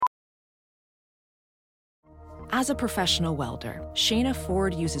As a professional welder, Shayna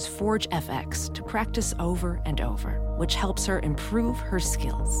Ford uses Forge FX to practice over and over, which helps her improve her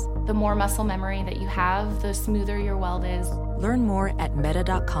skills. The more muscle memory that you have, the smoother your weld is. Learn more at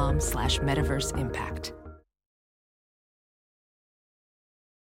meta.com/metaverseimpact.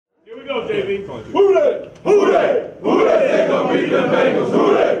 Here we go, JV. Who they? Who they? Who they say gonna beat the Bengals?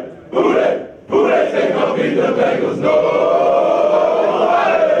 Who they? Who they? Who they say gonna beat the Bengals? Nobody!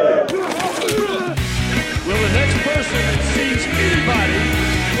 Will the next person that sees anybody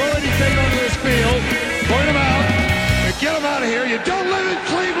throw anything onto this field, point them out, and get them out of here? You don't live in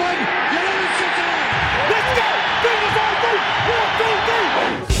Cleveland, you live in Cincinnati. Let's go! Bengals on three! 1, 2, 3!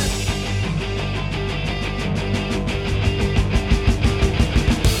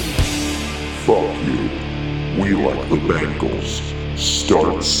 Fuck you. We like the Bengals.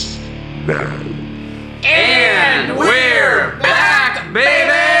 Starts now. And we're back,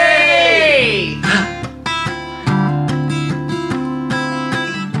 baby!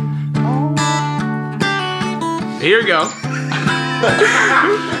 Here we go.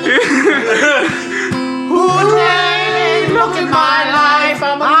 Look at my life,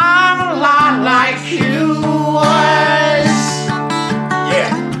 I'm a lot like you was.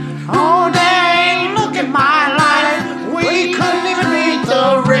 Yeah. All day, look at my life, we couldn't even beat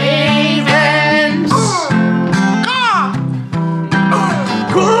the Ravens.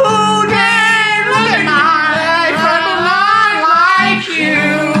 Good day, look at my life, I'm a lot like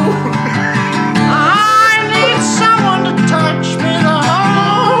you. I need someone to touch me the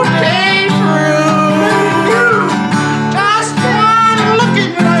whole day through. Just one look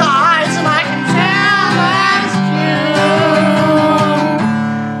in your eyes and I can tell that's you.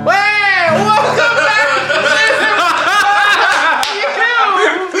 Well, welcome back to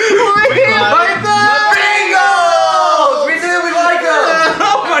We like the Bengals! We do, we like them!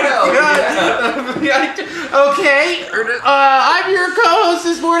 Oh my god! Okay, I'm your co-host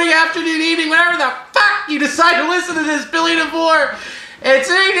this morning, afternoon, evening, whenever the fuck you decide to listen to this, Billy DeVore. And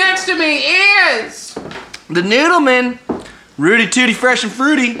sitting next to me is The Noodleman, Rudy Tooty Fresh and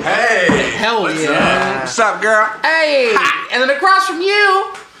Fruity. Hey! hell yeah. What's up, girl? Hey, and then across from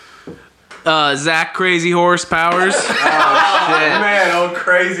you, Zach Crazy Horse Powers. Man, old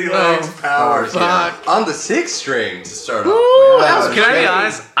crazy legs powers. fuck. On the 6th string to start off. Ooh, that was Can Can I great. be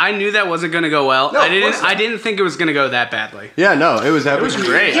honest? I knew that wasn't gonna go well. No, I of course not. didn't think it was gonna go that badly. Yeah, no, it was epic. It was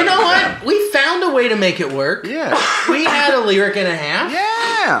great. You know what? We found a way to make it work. Yeah. We had a lyric and a half.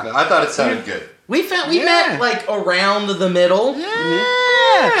 Yeah. I thought it sounded good. We met like around the middle.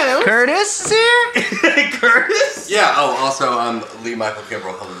 Yeah. Curtis is here? Curtis? Yeah, oh, also, I'm Lee Michael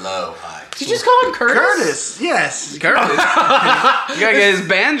Kimbrell. Hello, hi. Did you just call him Curtis? Curtis, yes. Curtis. You gotta get his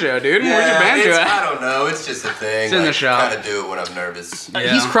banjo, dude. Where's your banjo it's, at? I don't know, it's just a thing. It's in the shop. I kind of do it when I'm nervous.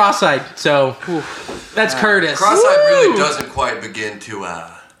 Yeah. He's cross-eyed, so that's Curtis. Cross-eyed really Woo! doesn't quite begin to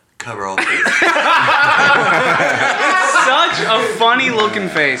cover all things. Such a funny looking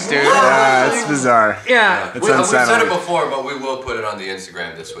face, dude. Yeah, it's bizarre. Yeah. It's We've said unsettling. it before, but we will put it on the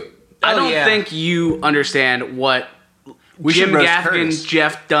Instagram this week. I don't yeah. think you understand what We Jim should roast Gaffigan, Curtis.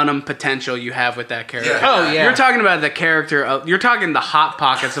 Jeff Dunham potential you have with that character. Yeah. Oh, yeah. You're talking about the character of. You're talking the hot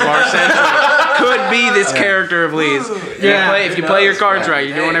pockets of our century. Could be this character of Lee's. Yeah. If you play your cards right,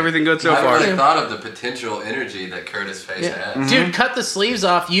 you're doing everything good so I far. really thought of the potential energy that Curtis Face has. Dude, cut the sleeves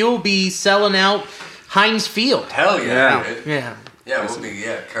off. You'll be selling out Heinz Field. Hell yeah. dude. Yeah. Yeah, we'll be,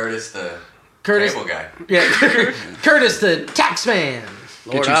 Curtis the Curtis. cable guy. Yeah. Curtis the tax man.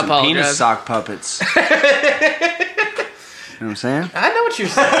 Lord, Get you I some penis apologize. sock puppets. You know what I'm saying? I know what you're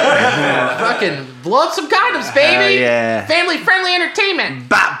saying. Fucking blow up some condoms, baby. yeah. Family friendly entertainment.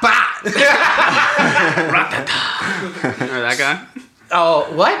 Bop, bop. Remember that guy?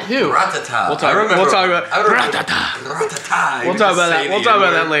 Oh, what? Who? Ratata. We'll talk about Ratata. We'll talk about that. We'll talk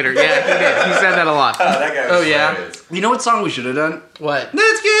about that later. Yeah, he did. He said that a lot. That guy was Oh, yeah? hilarious. You know what song we should have done? What?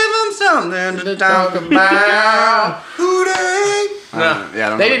 Let's give them something to talk about. Hootie. No, yeah, I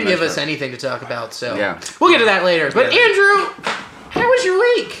don't they know didn't what give that's us anything to talk about, so Yeah. we'll get to that later. But Andrew, how was your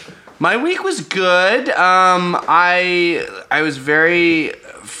week? My week was good. I was very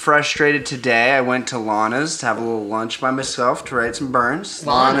frustrated today. I went to Lana's to have a little lunch by myself to write some burns.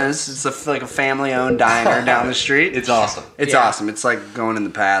 Lana's, it's like a family-owned diner down the street. It's awesome. It's Yeah. awesome. It's like going in the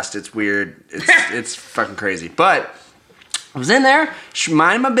past. It's weird. It's fucking crazy. But I was in there,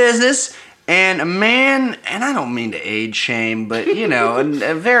 minding my business, and a man, and I don't mean to age shame, but you know,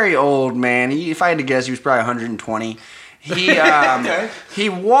 a very old man. If I had to guess, he was probably 120. He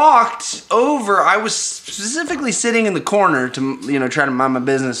walked over. I was specifically sitting in the corner to try to mind my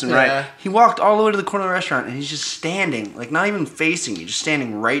business and write. He walked all the way to the corner of the restaurant and he's just standing, like not even facing me, just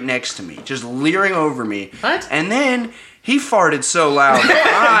standing right next to me, just leering over me. What? And then he farted so loud.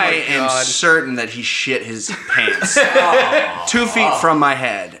 I am certain that he shit his pants 2 feet from my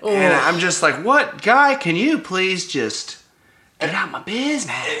head, and I'm just like, "What, guy? Can you please just get out my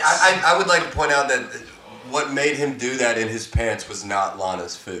business?" I would like to point out that what made him do that in his pants was not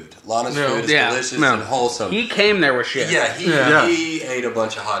Lana's food. Lana's food is delicious and wholesome. He came there with shit. Yeah, he ate a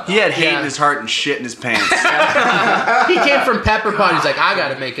bunch of hot dogs. He had hate in his heart and shit in his pants. He came from Pepper Pot. He's like, I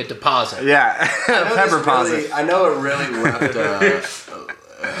gotta make a deposit. Yeah, Pepper Deposit. I know it really left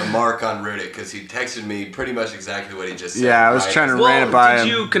a mark on Rudick because he texted me pretty much exactly what he just said. Yeah, I was trying to rant it by him.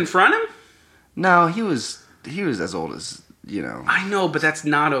 Did you confront him? No, he was as old as, I know, but that's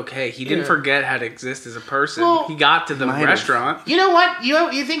not okay. He didn't forget how to exist as a person. Well, he got to the restaurant. You know what?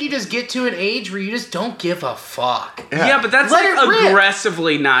 You think you just get to an age where you just don't give a fuck. Yeah, but that's Let it rip.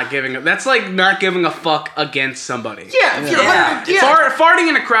 aggressively not giving a... That's like not giving a fuck against somebody. Yeah, if you're Farting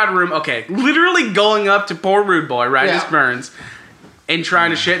in a crowded room, okay. Literally going up to poor rude boy, right? Just Burns, and trying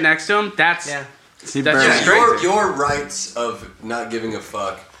to shit next to him, that's just crazy. Your rights of not giving a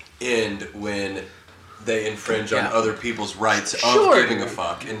fuck end when they infringe on other people's rights of giving a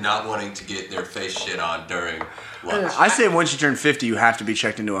fuck and not wanting to get their face shit on during lunch. I say once you turn 50, you have to be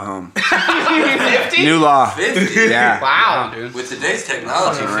checked into a home. 50? New law. 50? Yeah. Wow. Dude. With today's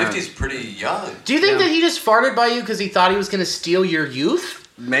technology, 50 is pretty young. Do you think that he just farted by you because he thought he was gonna steal your youth?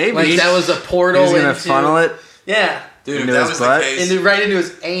 Maybe. Like that was a portal He's gonna into... funnel it. Yeah. Dude, into if that his was butt? the case... Right into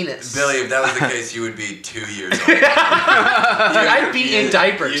his anus. Billy, if that was the case, you would be 2 years old. I'd be in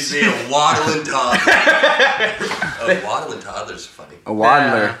diapers. You'd be a waddling toddler. A waddling toddler's funny. A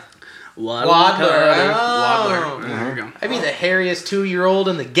waddler. Waddler. Waddler. There you go. I'd be the hairiest 2-year-old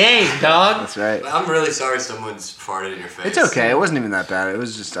in the game, dog. That's right. I'm really sorry someone's farted in your face. It's okay. It wasn't even that bad. It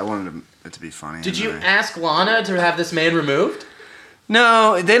was just I wanted it to be funny. Did you ask Lana to have this man removed?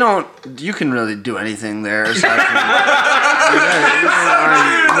 No, they don't. You can really do anything there. Aside from,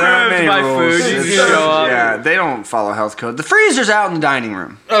 there aren't many Buy rules. food, you can show up. Yeah, they don't follow health code. The freezer's out in the dining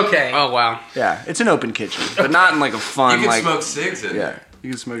room. Okay. Oh, wow. Yeah, it's an open kitchen, but not in like a fun You can like. smoke cigs in Yeah,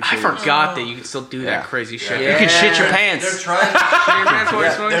 you can smoke. I cigarettes. forgot that you can still do that crazy shit. You can shit your pants. They're trying.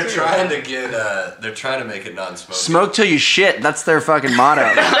 They're trying to get. They're trying to make it non-smoking. Smoke till you shit. That's their fucking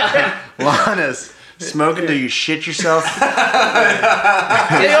motto. Lana's. Smoke until you shit yourself.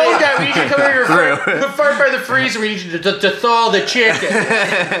 Hey, old guy, we need you to come here and fart by the freezer. We need you to thaw the chicken.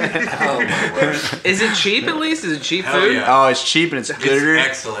 Oh my word. Is it cheap at least? Is it cheap Hell food? yeah. Oh, it's cheap and it's gooder. It's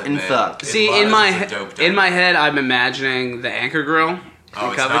excellent, and man. fuck. See, in my head, I'm imagining the Anchor Grill. Oh,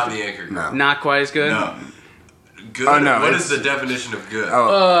 it's not the Anchor Grill. No. Not quite as good. No. Good. Oh, no, What it's- is the definition of good?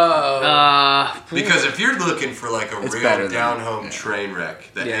 Because if you're looking for like a It's real better than- down-home train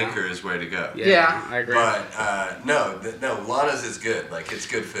wreck, the Yeah. Anchor is way to go. Yeah. I agree. But no, Lana's is good. Like it's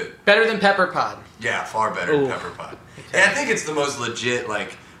good food. Better than Pepper Pod. Yeah, far better than Pepper Pot. And I think it's the most legit,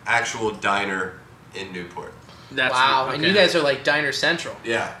 like actual diner in Newport. That's Wow. okay. And you guys are like Diner Central.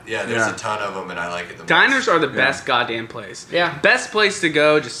 Yeah, there's Yeah. a ton of them, and I like it the most. Diners are the best goddamn place. Yeah. Best place to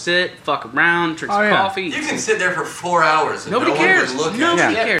go. Just sit, fuck around, drink some yeah. coffee. You can sit there for 4 hours and Nobody no cares. one would look Nobody at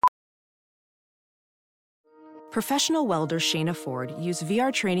you. cares. Professional welder Shayna Ford used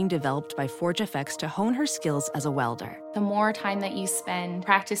VR training developed by ForgeFX to hone her skills as a welder. The more time that you spend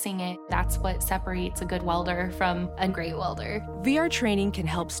practicing it, that's what separates a good welder from a great welder. VR training can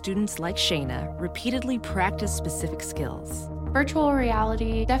help students like Shayna repeatedly practice specific skills. Virtual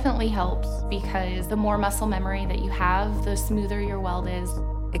reality definitely helps because the more muscle memory that you have, the smoother your weld is.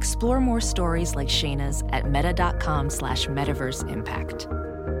 Explore more stories like Shayna's at meta.com/metaverseimpact.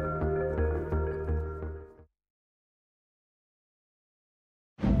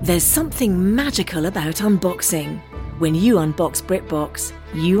 There's something magical about unboxing. When you unbox BritBox,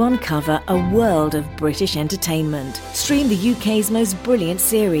 you uncover a world of British entertainment. Stream the UK's most brilliant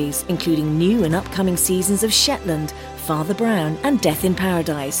series, including new and upcoming seasons of Shetland, Father Brown and Death in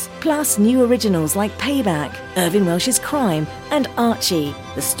Paradise, plus new originals like Payback, Irving Welsh's Crime, and Archie,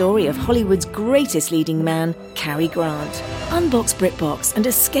 the story of Hollywood's greatest leading man, Cary Grant. Unbox BritBox and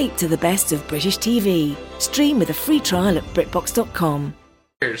escape to the best of British TV. Stream with a free trial at BritBox.com.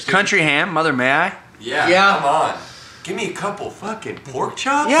 Country ham, mother, may I? Yeah, come on. Give me a couple fucking pork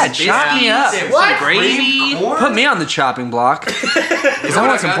chops. Yeah, chop me up. What? Gravy? Put me on the chopping block. Because I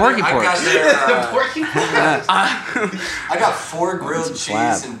want some porky pork. I got 4 grilled cheese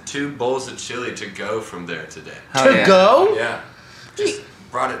slab. and 2 bowls of chili to go from there today. Hell yeah. Go? Yeah. Just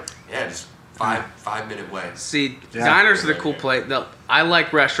brought it. Yeah, just 5-minute way. See, diners are the cool place. I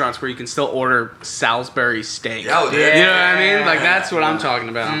like restaurants where you can still order Salisbury steak. Yeah, you know what I mean? Like that's what I'm talking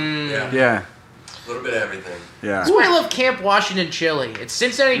about. Yeah. A little bit of everything. Yeah. That's why I love Camp Washington chili. It's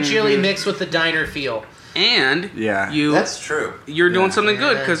Cincinnati chili mixed with the diner feel. And that's true. You're doing something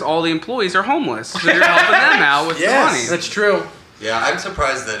good because all the employees are homeless, so you're helping them out with the money. That's true. Yeah, I'm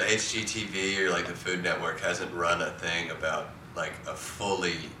surprised that HGTV or like the Food Network hasn't run a thing about like a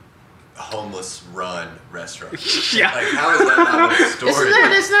fully homeless run restaurant. Yeah. Like how is that not a story?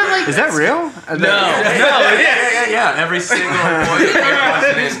 Isn't that like... Is that real? Yeah. Every single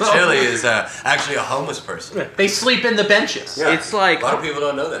employee in Chile is actually a homeless person. They sleep in the benches. Yeah. It's like... A lot of people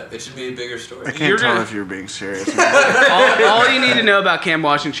don't know that. It should be a bigger story. I can't tell if you're being serious. all you need to know about Camp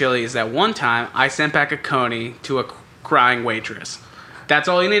Washington Chili is that one time I sent back a coney to a crying waitress. That's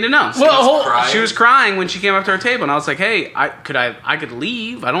all you need to know. She was crying when she came up to our table, and I was like, "Hey, I could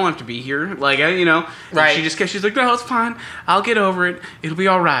leave. I don't have to be here." Like, Right. She's like, "No, it's fine. I'll get over it. It'll be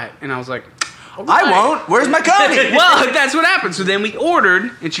all right." And I was like, I won't. Where's my coney? Well, that's what happened. So then we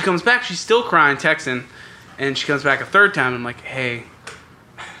ordered, and she comes back. She's still crying, texting, and she comes back a third time. And I'm like, "Hey,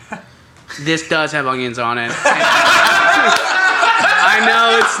 this does have onions on it." I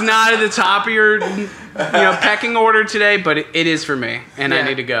know it's not at the top of your pecking order today, but it is for me, and I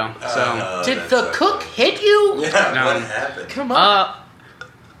need to go. So did the cook hit you? Yeah, No. what happened? Come on.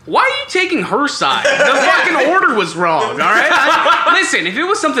 Why are you taking her side? The fucking order was wrong, all right? Listen, if it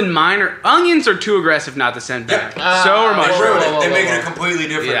was something minor, onions are too aggressive not to send back. So are mushrooms. They make it a completely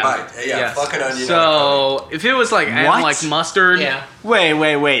different bite. Yeah, fucking onion. So if it was like adding like mustard, Wait.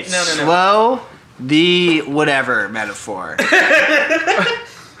 No. Slow the whatever metaphor.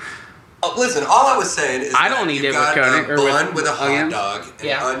 Listen, all I was saying is I don't need it with got Coney, a or bun with with a hot onions. dog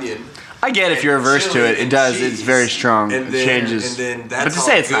and onion. I get if you're averse to it. It does. It's very strong. And It then- changes. and then that's but to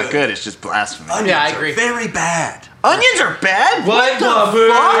say all it's not good. good, it's just blasphemy. Onions I agree. are very bad. Onions are bad? What the fuck?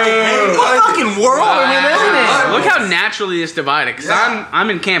 What fucking world are we living in? Look how naturally it's divided. Because I'm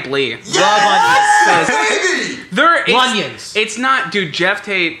in Camp Lee. Love Baby! Onions. It's not, dude. Jeff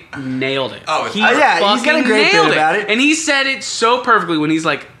Tate nailed it. Oh, it's- he yeah, he's got a fucking great bit nailed about it. And he said it so perfectly when he's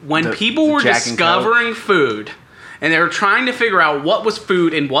like, when people were Jack and discovering food, and they were trying to figure out what was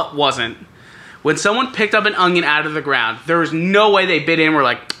food and what wasn't. When someone picked up an onion out of the ground, there was no way they bit in and were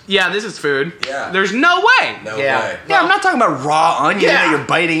like, yeah, this is food. Yeah. There's no way. No way. Yeah, I'm not talking about raw onion that you're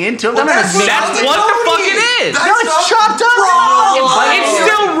biting into. Well, that's That's what the fuck it is. No, it's chopped up. It's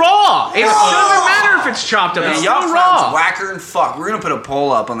still raw. It doesn't matter if it's chopped up. It's Y'all still friends raw. whacker and fuck. We're gonna put a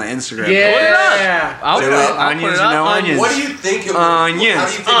poll up on the Instagram. Put it up. Yeah. I'll put it up. I'll Onions put it or no up. onions? What do you think it would Onions. How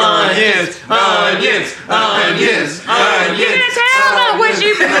do you think onions. I wish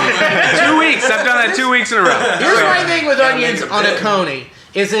you 2 weeks. I've done that 2 weeks in a row. Here's my thing with onions on a coney.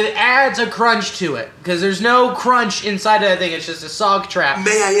 Is it adds a crunch to it. Because there's no crunch inside of that thing. It's just a sog trap.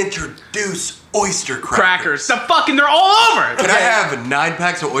 May I introduce oyster Crackers. They're all over. Can I have 9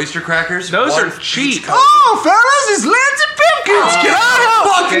 packs of oyster crackers? Those One are cheap. Oh, fellas, it's Lindsay Pipkins. Can I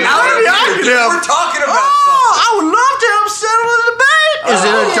help? Fucking We're talking about I would love to help settle the debate. Is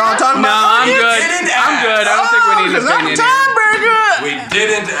it a John talking No, about I'm onions? good. I'm good. I don't think we need an Because I'm a opinion here. tiebreaker. We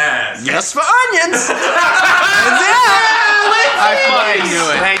didn't ask. Yes for onions. That's it. I fucking knew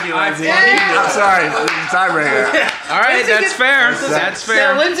it. Thank you, Lindsay. I'm sorry. Tiebreaker. All right, that's fair. That's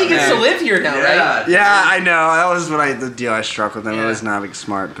fair. Now, Lindsay gets to live here now, right? Yeah, I know. That was the deal I struck with him. It was not being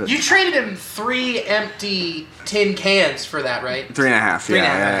smart, but You traded him 3 empty tin cans for that, right? 3.5.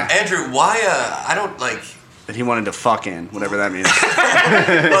 Yeah. Andrew, why, I don't like... That he wanted to fuck in, whatever that means.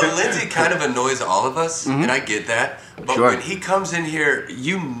 Well, Lindsay kind of annoys all of us, and I get that. But Sure. when he comes in here,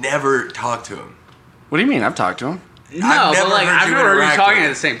 you never talk to him. What do you mean? I've talked to him. No, but like I've never heard you interact talking with at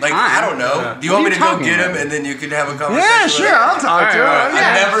the same Like, time. I don't know. Do you What want are me to you go talking get him about? and then you can have a conversation? Yeah, with sure. him? I'll talk to him. I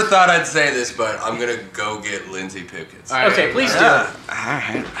Yeah. never thought I'd say this, but I'm gonna go get Lindsay Pipkins. All right. Okay, please do. All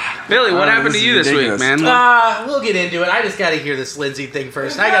right. Billy, what happened to this you is this week, ridiculous. man? We'll get into it. I just got to hear this Lindsay thing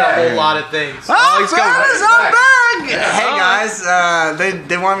first. I got a whole lot of things. Oh, he's coming. fellas, I'm back. Hey guys,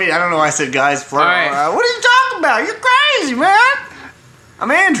 they want me. I don't know why I said guys. Plural. All right. What are you talking about? You're crazy, man.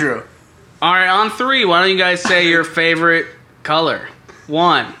 I'm Andrew. All right, on 3, why don't you guys say your favorite color?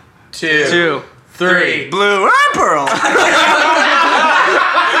 1, 2, 3. Blue and pearl.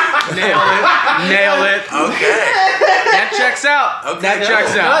 Nailed it. Okay. That checks out. Okay. That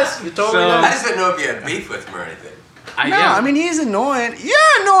checks out. You totally So- know. I just didn't know if you had beef with him or anything. No, I mean he's annoying.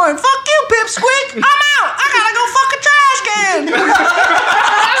 You're annoying. Fuck you, Pipsqueak. I'm out. I gotta go fuck a trash can.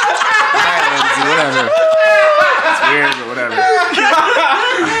 Alright, Lindsay, whatever. It's weird, but whatever.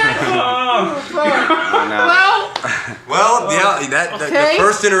 Well, yeah, the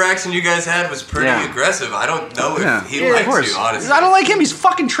first interaction you guys had was pretty aggressive. I don't know if he likes you, honestly. I don't like him. He's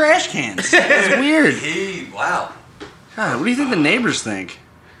fucking trash cans. It's weird. Wow. God, what do you think the neighbors think?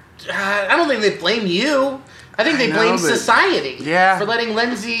 I don't think they blame you. I think they blame society for letting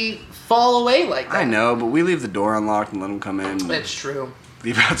Lindsay fall away like that. I know, but we leave the door unlocked and let him come in. That's true.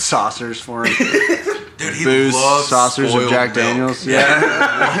 Leave out saucers for him. Dude, he Booze, loves saucers of Jack milk. Daniels.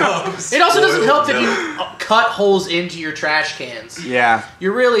 Yeah. It also doesn't help that you cut holes into your trash cans. Yeah.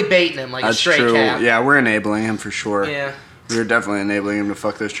 You're really baiting him like That's a stray true. cat. Yeah, we're enabling him for sure. Yeah. We're definitely enabling him to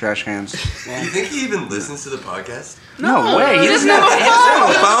fuck those trash cans. Do you think he even listens to the podcast? No way. He doesn't have a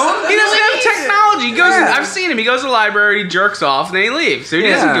phone. He doesn't have technology. He goes. I've seen him. He goes to the library, he jerks off, and then he leaves. So he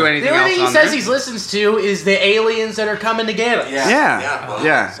doesn't do anything The only else thing he on says there. he listens to is the aliens that are coming to get us.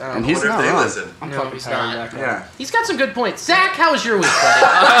 Yeah. And he's not wrong. No, he's not. Yeah. He's got some good points. Zach, how was your week, buddy?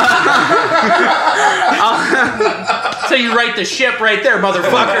 So you right the ship right there,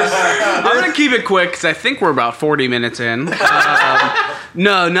 motherfuckers. I'm gonna keep it quick because I think we're about 40 minutes in.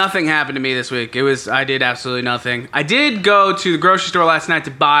 No, nothing happened to me this week. I did absolutely nothing. I did go to the grocery store last night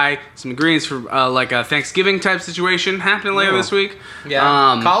to buy some ingredients for like a Thanksgiving type situation happening later this week.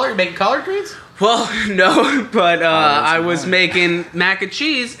 Yeah. Making collard greens? Well, no, but I was making mac and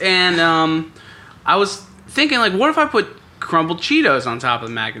cheese, and I was thinking, like, what if I put crumbled Cheetos on top of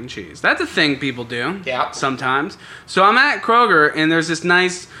the mac and cheese? That's a thing people do sometimes. So I'm at Kroger, and there's this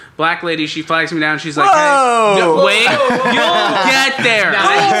nice black lady. She flags me down. She's like, hey, no, wait, you'll get there.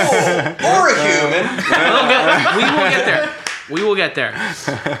 Or a human. We will get there. We will get there.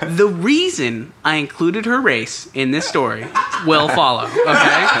 The reason I included her race in this story will follow, okay?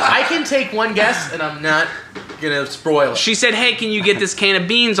 I can take one guess, and I'm not gonna spoil it. She said, hey, can you get this can of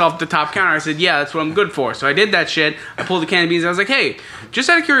beans off the top counter? I said, yeah, that's what I'm good for. So I did that shit. I pulled the can of beans. I was like, hey, just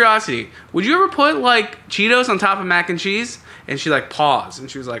out of curiosity, would you ever put, like, Cheetos on top of mac and cheese? And she, like, paused. And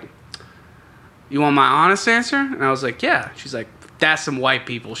she was like, you want my honest answer? And I was like, yeah. She's like, that's some white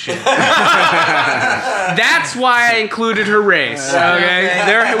people shit. That's why I included her race. Okay,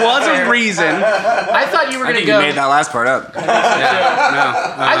 there was a reason. I thought you were gonna go. You made that last part up.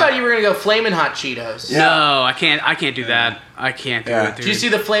 I thought you were gonna go Flamin' Hot Cheetos. No, I can't. I can't do that. I can't do it, dude. Did you see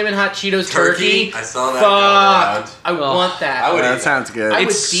the Flamin' Hot Cheetos turkey? I saw that. Fuck. I want that. That sounds good.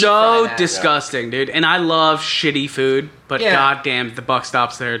 It's so disgusting, dude. And I love shitty food, but goddamn, the buck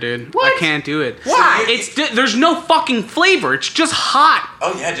stops there, dude. What? I can't do it. Why? There's no fucking flavor. It's just hot.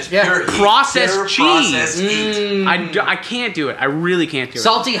 Oh yeah, just pure processed pure cheese. Processed heat. I can't do it. I really can't do it.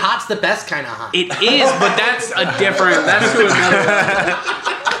 Salty hot's the best kind of hot. It is, but that's a different. That's to another.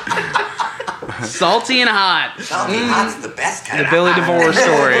 Salty and hot. Salty hot's the best kind The of Billy hot. DeVore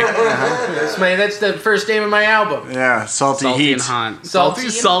story. That's the first name of my album. Yeah, salty heat. And hot. Salty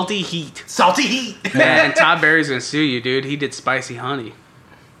heat. Salty heat. Man, Todd Berry's gonna sue you, dude. He did spicy honey.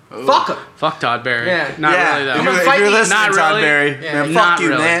 Fuck him. Fuck Todd Berry. Yeah. Not really though. If you're listening, Not Todd really. Berry, Yeah. man, Not fuck you,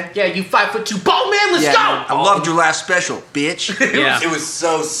 really. man. Yeah, you 5'2" bald man. Let's go. I loved your last special, bitch. Yeah. It was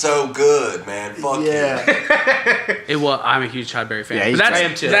so good, man. Fuck It was. I'm a huge Todd Berry fan. Yeah, But he's that's great. I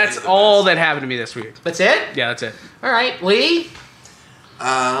am too. that's all that happened to me this week. That's it. Yeah, that's it. All right, Lee.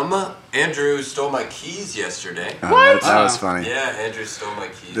 Andrew stole my keys yesterday. What? That was funny. Yeah, Andrew stole my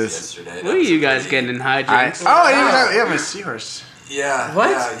keys yesterday. What are you guys getting in hijinks? You have a seahorse. Yeah.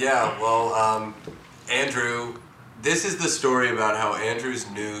 What? Yeah. Well, Andrew, this is the story about how Andrew's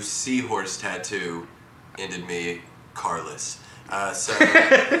new seahorse tattoo ended me carless. So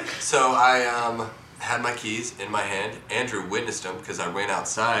I had my keys in my hand. Andrew witnessed them because I went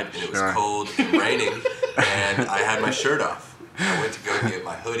outside and it was cold and raining, and I had my shirt off. I went to go get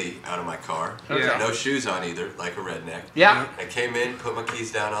my hoodie out of my car. Yeah. No shoes on either, like a redneck. Yeah. I came in, put my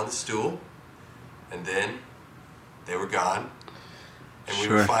keys down on the stool, and then they were gone. And we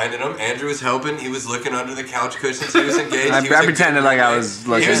were finding them. Andrew was helping. He was looking under the couch cushions. He was engaged. I pretended like I was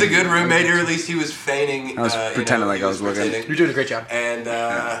looking. He was a good roommate, or at least he was feigning. I was pretending like I was looking. You're doing a great job. And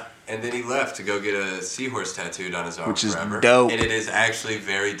then he left to go get a seahorse tattooed on his arm Which is forever. dope. And it is actually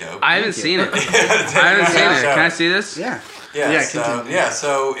very dope. I haven't seen it. I haven't seen it. Can I see this? Yeah.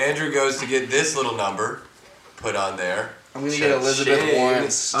 So Andrew goes to get this little number put on there. I'm gonna get Elizabeth Warren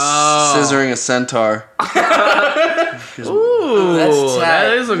scissoring a centaur. Ooh,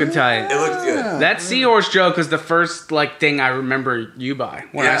 that is looking tight. It looked good. That seahorse joke was the first thing I remember you by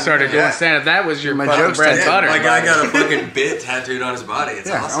when I started doing stand-up. That was your fucking bread and butter. My guy got a fucking bit tattooed on his body. It's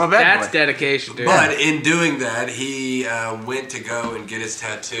awesome. I'm a bad That's boy. dedication, dude. But in doing that, he went to go and get his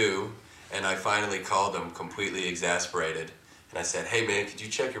tattoo, and I finally called him completely exasperated. And I said, hey man, could you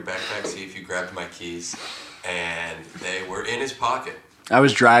check your backpack, see if you grabbed my keys? And they were in his pocket. I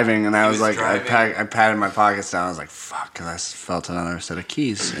was driving and I was like, driving. I patted my pockets down. I was like, fuck, because I felt another set of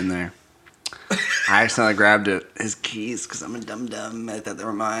keys in there. I accidentally grabbed his keys because I'm a dum-dum. I thought they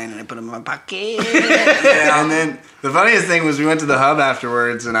were mine and I put them in my pocket. And then the funniest thing was we went to the hub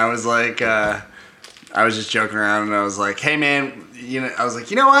afterwards and I was like, I was just joking around and I was like, hey man, I was like,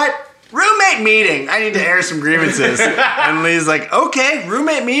 you know what? Roommate meeting. I need to air some grievances. And Lee's like, okay,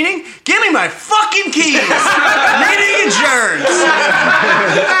 roommate meeting? Give me my fucking keys. Meeting adjourned.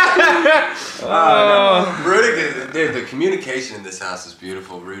 Rudik, dude, the communication in this house is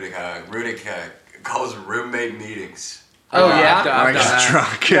beautiful. Rudik calls roommate meetings. Oh, yeah? I got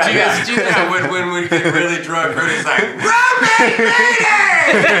drunk. Do you guys do that? When we get really drunk, Rudik's like, roommate meeting!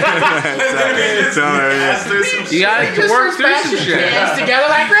 You gotta work through some shit. Hands together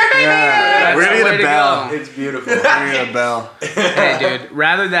like roommate meeting. We're gonna get a bell. It's beautiful. We're gonna get a bell. Hey, dude,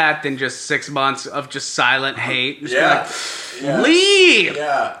 rather that than just 6 months of just silent hate. Just Yeah. be like, leave!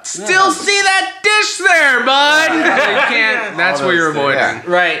 Yeah. Still see that dish there, bud! You can't, that's All what you're those avoiding. things.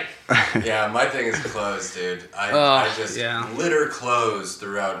 Right. Yeah, my thing is clothes, dude. I just yeah. litter clothes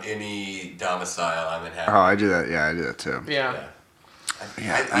throughout any domicile I'm in. Oh, I do that. Yeah, I do that too. Yeah.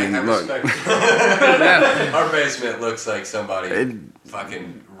 I look. respect. Our basement looks like somebody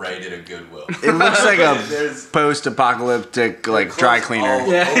fucking raided a Goodwill. It looks like a post-apocalyptic dry cleaner. All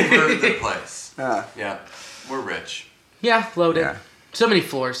over the place. Yeah. Yeah, we're rich. Yeah, loaded. Yeah. So many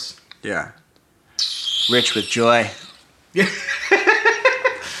floors. Yeah. Rich with joy.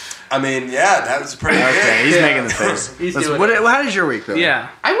 I mean, yeah, that was pretty Okay, good. he's making the face. He's Let's- doing what, it. how does your week go? Yeah.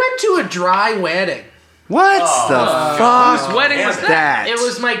 I went to a dry wedding. What the fuck? Whose wedding was that? It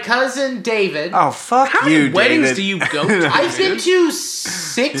was my cousin David. Oh, fuck How you, many weddings David. do you go to? I've been dude? to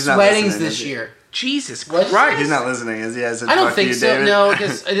 6 He's not weddings listening, this is he? year. Jesus What? Christ. He's not listening, is he? I said, I don't fuck think you, so. David. No,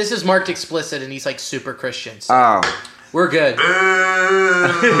 because this is marked explicit, and he's like super Christian. So Oh. we're good.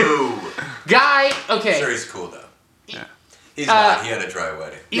 Boo! Guy, okay. Sure, he's cool though. He's not. He had a dry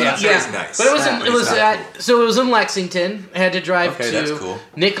wedding. But Yeah, I'm sure he's nice. but it was But it was he's not cool. so it was in Lexington. I had to drive Okay, to that's cool.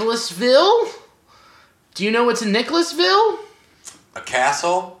 Nicholasville. Do you know what's in Nicholasville? A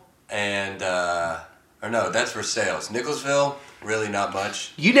castle and or no, that's for sales. Nicholasville, really not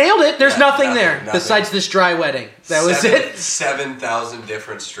much. You nailed it. There's Yeah, nothing there nothing. besides this dry wedding. That was it. 7,000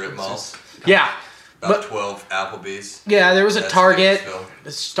 different strip malls. Yeah. About 12 Applebee's. Yeah, there was a That's Target, Nicholasville. a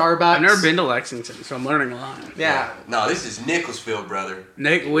Starbucks. I've never been to Lexington, so I'm learning a lot. Yeah. No, this is Nicholasville, brother.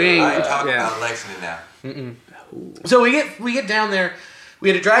 Nick Wing. I ain't talking Yeah. about Lexington now. So we get down there. We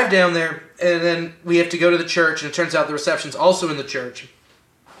had to drive down there, and then we have to go to the church. And it turns out the reception's also in the church.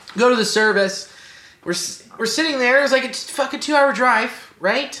 Go to the service. We're sitting there. It's like a fucking 2-hour drive,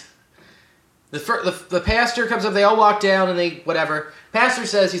 right? The pastor comes up. They all walk down, and they whatever. Pastor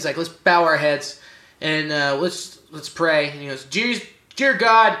says he's like, let's bow our heads and let's pray. And he goes, Dear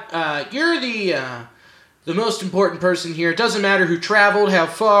God, you're the most important person here. It doesn't matter who traveled, how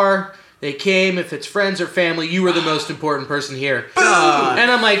far they came, if it's friends or family. You are the most important person here.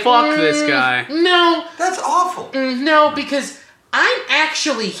 And I'm like, Fuck this guy. No, That's awful. no, because I'm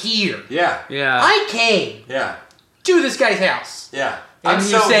actually here. Yeah. Yeah. I came Yeah. to this guy's house. Yeah. And I'm you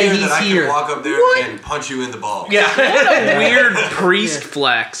so say here he's that I here. can walk up there What? and punch you in the balls. Yeah. Weird priest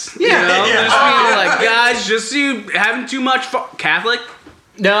flex. You Yeah. know? Yeah. Just being like, guys, just so you having too much Catholic?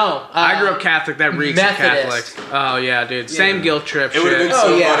 No. I grew up Catholic. That reeks of Methodist. Catholic. Oh, yeah, dude. Same guilt trip It would have shit. been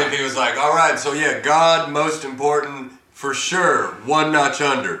so yeah. funny if he was like, all right, so yeah, God, most important, for sure, one notch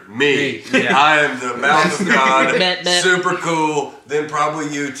under, me. Yeah. I am the mouth of God, Met. super cool, then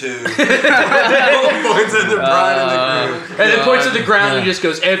probably you two. Points at the bride and the groom. And then points to the ground and just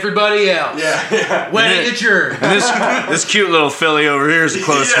goes, everybody else. Yeah. Wedding adjourned. This cute little filly over here is a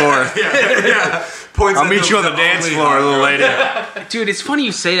close fourth. Yeah. Points I'll at meet you on the dance only floor, hot little girl. lady. Dude, it's funny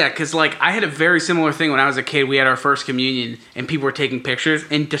you say that because, like, I had a very similar thing when I was a kid. We had our first communion and people were taking pictures.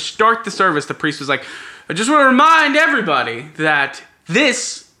 And to start the service, the priest was like, I just want to remind everybody that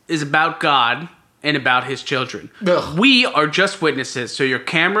this is about God and about his children. Ugh. We are just witnesses, so your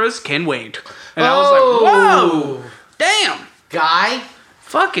cameras can wait. And I was like, whoa, damn. Guy.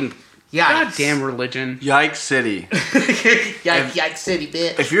 Fucking Yikes. goddamn religion. Yikes City. Yikes city,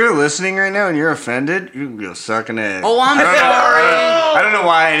 bitch. If you're listening right now and you're offended, you can go suck an egg. Oh, I'm sorry. I don't know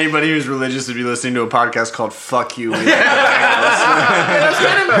why anybody who's religious would be listening to a podcast called Fuck You. That's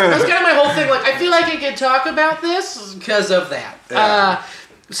kind of my whole thing. Like, I feel like I can talk about this because of that. Yeah.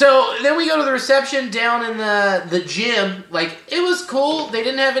 So then we go to the reception down in the gym. Like, it was cool. They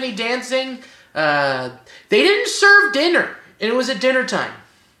didn't have any dancing. They didn't serve dinner, and it was at dinner time.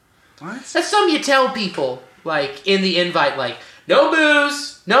 What? That's something you tell people, like, in the invite, like, no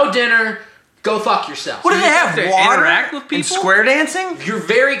booze, no dinner, go fuck yourself. What do they have? to Water interact with and people? square dancing? You're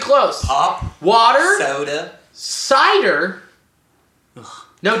very close. Pop, Water, soda. cider,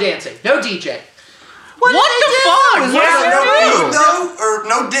 no dancing, no DJ. What the fuck?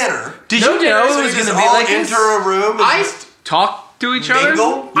 No dinner. Did No you dinner, know so it was Just going to be all like this? enter a room. And I Talk to each other?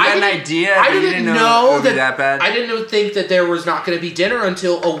 mingle. You had an idea, I but you didn't didn't know it would be that bad? I didn't think that there was not going to be dinner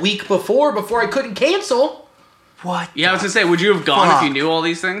until a week before I couldn't cancel. What? Yeah, I was gonna say, would you have gone if Fuck. you knew all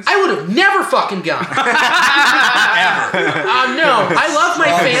these things? I would have never fucking gone. Ever. No, I love my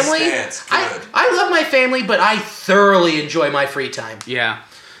Strong family. stance. Good. I love my family, but I thoroughly enjoy my free time. Yeah,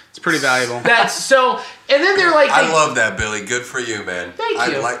 it's pretty valuable. That's so. And then they're like, I love that, Billy. Good for you, man. Thank I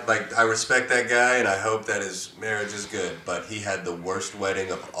you. I respect that guy, and I hope that his marriage is good. But he had the worst wedding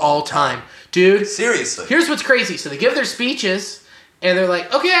of all time, dude. Seriously. Here's what's crazy. So they give their speeches, and they're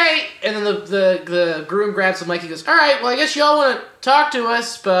like, okay. And then the groom grabs the mic. He goes, all right, well, I guess y'all want to talk to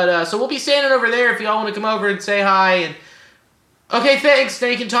us, but so we'll be standing over there if y'all want to come over and say hi. And okay, thanks. Now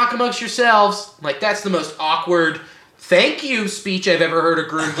you can talk amongst yourselves. I'm like, that's the most awkward thank you speech I've ever heard a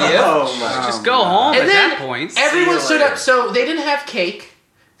groom give. Just go home And at then that point. everyone See you stood later. up. So they didn't have cake.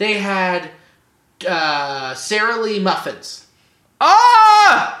 They had Sara Lee muffins.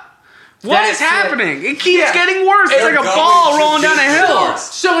 Ah! What That's is happening? It keeps Yeah. getting worse. It's They're like a going ball to rolling down a get hill. worse.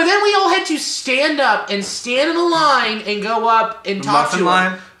 So then we all had to stand up and stand in a line and go up and talk muffin to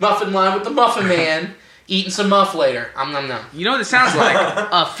line? him. Muffin line with the muffin man, eating some muff later. Nom. You know what it sounds like?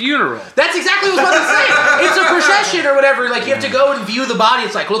 A funeral. That's exactly what I was about to say. It's a procession or whatever. Like you have to go and view the body.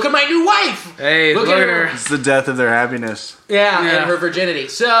 It's like, look at my new wife. Hey, look at her. It's the death of their happiness. Yeah, Yeah. and her virginity.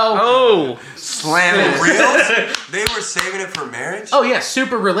 So, Oh, Slam it. Real? They were saving it for marriage? oh yeah,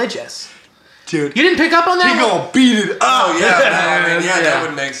 super religious. Dude. You didn't pick up on that? He gonna beat it up. Oh, yeah. I mean, Yeah. that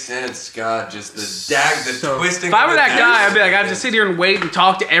would make sense. God, just the twisting. if I were of that the guy, daggers. I'd be like, I have to sit here and wait and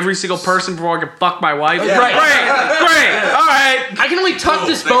talk to every single person before I can fuck my wife. Yeah. Great, all right. I can only tuck Cool,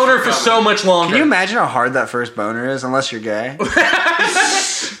 this thanks boner for for coming. so much longer. Can you imagine how hard that first boner is, unless you're gay?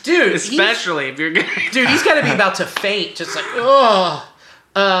 Dude, Especially if you're gay. Dude, he's got to be about to faint. Just like, ugh.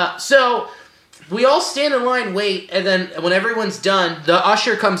 So we all stand in line, wait, and then when everyone's done, the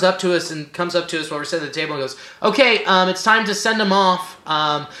usher comes up to us while we're sitting at the table and goes, okay, it's time to send them off.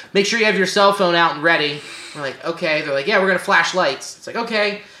 Make sure you have your cell phone out and ready. We're like, okay. They're like, yeah, we're going to flash lights. It's like,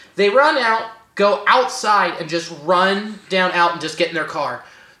 okay. They run out, go outside, and just run down out and just get in their car.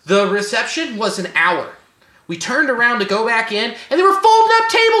 The reception was an hour. We turned around to go back in, and they were folding up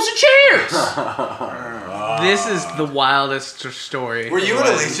tables and chairs. This is the wildest story. Were you and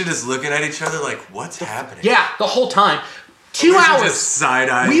Alicia just looking at each other like, what's happening? Yeah, the whole time. 2 Alicia hours. just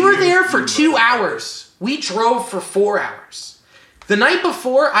side-eyed We were you. there for 2 hours. We drove for 4 hours. The night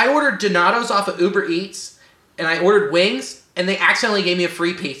before, I ordered Donato's off of Uber Eats, and I ordered wings, and they accidentally gave me a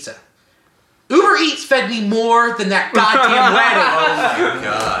free pizza. Uber Eats fed me more than that goddamn wedding. Oh my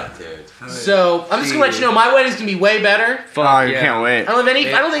god, dude. So I'm just gonna let you know my wedding's gonna be way better. Oh, you can't wait. I don't think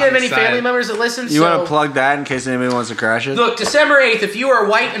I have any excited. family members that listen. You so want to plug that in case anybody wants to crash it? look, December 8th, if you are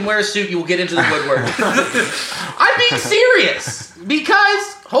white and wear a suit, you will get into the woodwork. I'm being serious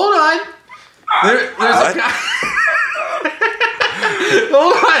because hold on, there's a guy.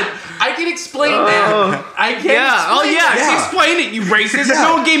 Hold on. I can explain that. I can explain that. Explain it, you racist.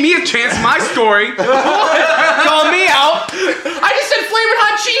 No one gave me a chance in my story. Call me out. I just said Flamin'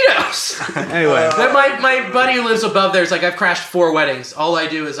 Hot Cheetos. Anyway. That my buddy who lives above there is like, I've crashed 4 weddings. All I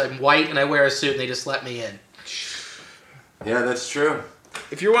do is I'm white and I wear a suit and they just let me in. Yeah, that's true.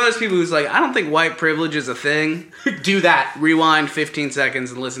 If you're one of those people who's like, I don't think white privilege is a thing, Do that. rewind 15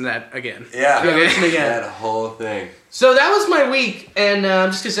 seconds and listen to that again. Yeah. Okay. Listen again. That whole thing. So that was my week, and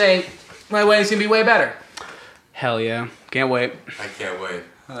I'm just gonna say my wedding's gonna be way better. Hell yeah. Can't wait. I can't wait.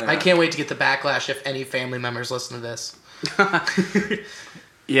 I can't wait to get the backlash if any family members listen to this.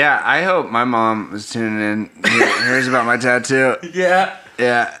 Yeah, I hope my mom is tuning in. Hears about my tattoo. Yeah.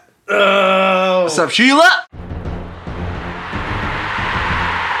 Yeah. Oh. What's up, Sheila?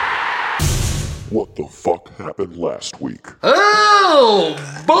 What the fuck happened last week? Oh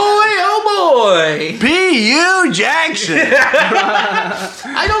boy! P.U. Jackson.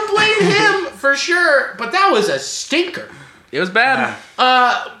 I don't blame him for sure, but that was a stinker. It was bad.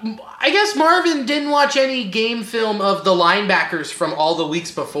 I guess Marvin didn't watch any game film of the linebackers from all the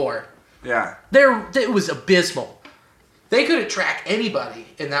weeks before. Yeah. It was abysmal. They couldn't track anybody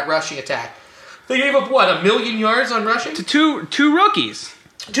in that rushing attack. They gave up, what, 1 million yards on rushing? Two rookies.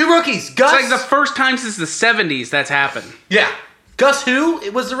 2 rookies. Gus. It's like the first time since the 70s that's happened. Yeah. Gus who?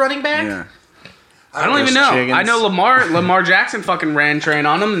 It was the running back? Yeah. I don't even know. Chickens. I know Lamar Jackson fucking ran train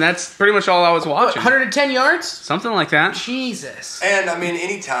on him, and that's pretty much all I was watching. 110 yards? Something like that. Jesus. And I mean,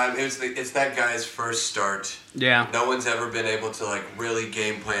 anytime it's that guy's first start. Yeah. No one's ever been able to like really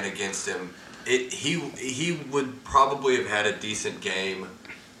game plan against him. He would probably have had a decent game,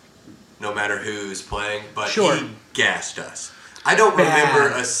 no matter who's playing. But he gassed us. I don't remember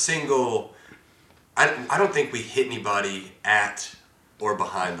a single. I don't think we hit anybody at or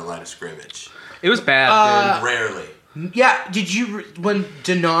behind the line of scrimmage. It was bad, dude. Rarely. Yeah, did you when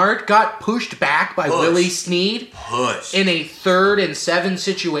Denard got pushed back by Willie Snead in a 3rd and 7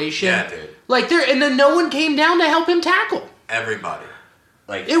 situation? Yeah, dude. Like and then no one came down to help him tackle. Everybody,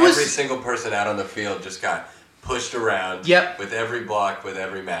 like every single person out on the field just got pushed around. Yep. With every block, with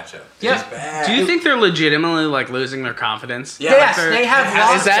every matchup. Yep. It was bad. Do you think they're legitimately like losing their confidence? Yeah, yes, they have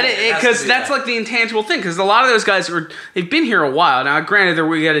lost. Is that it? Because that's like the intangible thing. Because a lot of those guys they've been here a while now. Granted,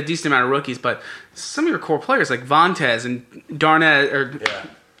 we got a decent amount of rookies, but some of your core players like Vontez and Darquez.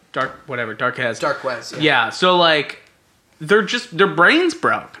 Darquez. Yeah. So like, their brains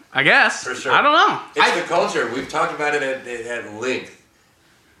broke. I guess. For sure. I don't know. It's the culture. We've talked about it at length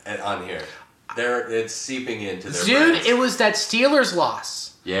on here. It's seeping into their brains. It was that Steelers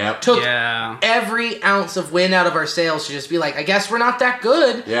loss. Yeah. Took every ounce of wind out of our sails to just be like, I guess we're not that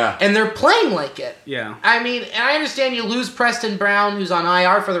good. Yeah. And they're playing like it. Yeah. I mean, and I understand you lose Preston Brown, who's on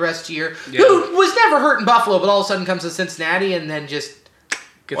IR for the rest of the year, who was never hurt in Buffalo, but all of a sudden comes to Cincinnati and then just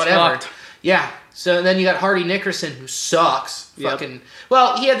gets whatever. fucked. Yeah. So then you got Hardy Nickerson, who sucks.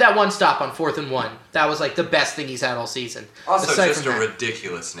 Well, he had that one stop on 4th and 1. That was like the best thing he's had all season. Also, just a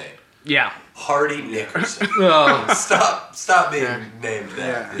ridiculous name. Yeah. Hardy Nickerson. Stop being named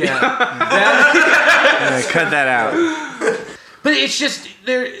that. Cut that out. But it's just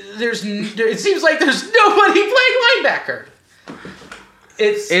it seems like there's nobody playing linebacker.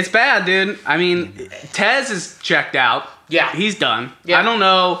 It's bad, dude. I mean, Tez is checked out. Yeah. He's done. Yeah. I don't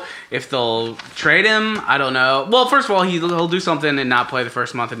know if they'll trade him. I don't know. Well, first of all, he'll do something and not play the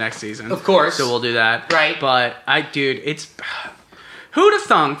first month of next season. Of course. So we'll do that. Right. But it's who'd have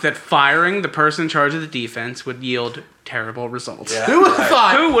thunk that firing the person in charge of the defense would yield terrible results? Yeah. Who would have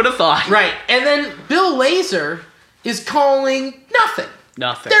thought? Who would have thought? Right. And then Bill Lazor is calling nothing.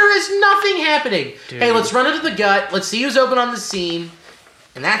 Nothing. There is nothing happening. Dude. Hey, let's run it to the gut. Let's see who's open on the scene.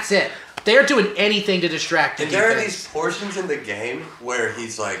 And that's it. They're doing anything to distract the And defense. there are these portions in the game where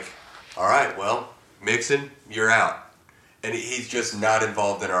he's like, all right, well, Mixon, you're out. And he's just not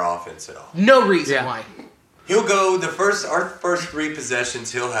involved in our offense at all. No reason why. He'll go our first 3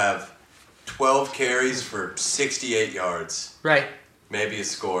 possessions, he'll have 12 carries for 68 yards. Right. Maybe a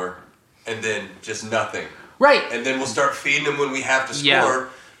score. And then just nothing. Right. And then we'll start feeding him when we have to score. Yeah.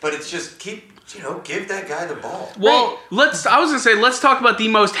 But it's just give that guy the ball. Well, let's talk about the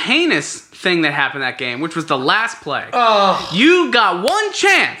most heinous thing that happened that game, which was the last play. Oh. You got one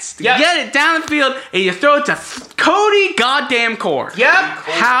chance to get it down the field, and you throw it to Cody goddamn Core. Yep.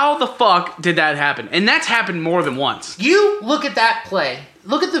 How the fuck did that happen? And that's happened more than once. You look at that play.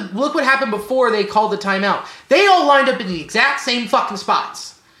 Look what happened before they called the timeout. They all lined up in the exact same fucking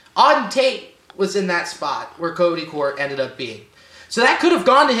spots. Auden Tate was in that spot where Cody Core ended up being. So that could have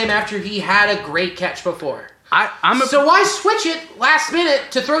gone to him after he had a great catch before. So why switch it last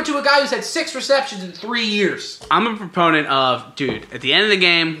minute to throw to a guy who's had 6 receptions in 3 years? I'm a proponent of, dude, at the end of the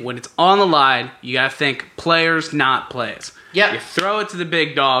game, when it's on the line, you gotta think players, not plays. Yep. You throw it to the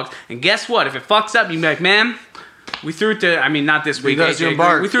big dogs, and guess what? If it fucks up, you can be like, man, we threw it to, not this week, we threw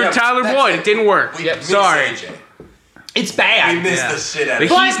it to Tyler Boyd. It didn't work. Sorry. It's bad. We missed the shit out of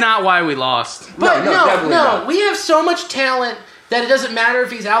But it. he's not why we lost. But no, we have so much talent that it doesn't matter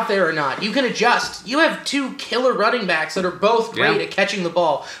if he's out there or not. You can adjust. You have 2 killer running backs that are both great at catching the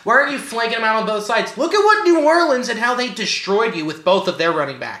ball. Why aren't you flanking them out on both sides? Look at what New Orleans and how they destroyed you with both of their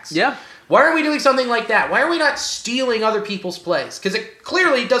running backs. Yeah. Why aren't we doing something like that? Why are we not stealing other people's plays? Because it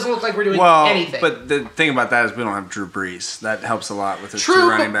clearly doesn't look like we're doing anything. But the thing about that is we don't have Drew Brees. That helps a lot with the True, 2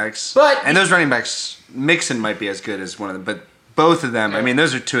 running backs. And those running backs, Mixon might be as good as one of them, but both of them,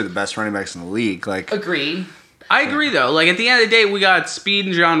 those are 2 of the best running backs in the league. Agreed. I agree, though. Like, at the end of the day, we got Speed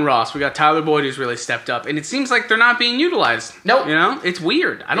and John Ross. We got Tyler Boyd, who's really stepped up. And it seems like they're not being utilized. Nope. You know? It's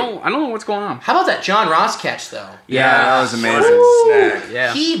weird. I don't know what's going on. How about that John Ross catch, though? Yeah, that was amazing. Snack.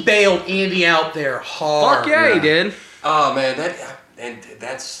 Yeah. He bailed Andy out there hard. Fuck yeah, he did. Oh, man.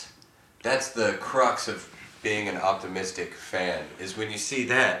 That's the crux of being an optimistic fan, is when you see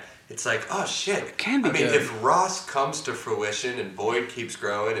that. It's like, oh shit. It can be good. If Ross comes to fruition and Boyd keeps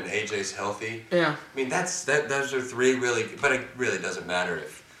growing and AJ's healthy, those are 3 really, but it really doesn't matter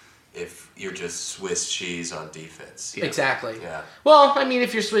if if you're just Swiss cheese on defense. Exactly. Yeah. Well, I mean,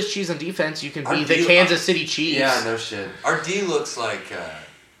 if you're Swiss cheese on defense, you can be the Kansas City Chiefs. Yeah, no shit. Our D looks like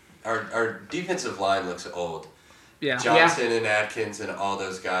our defensive line looks old. Yeah. Johnson and Atkins and all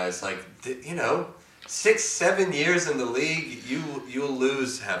those guys, like 6-7 years in the league, you'll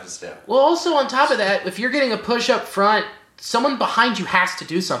lose half a step. Well, also on top of that, if you're getting a push up front, someone behind you has to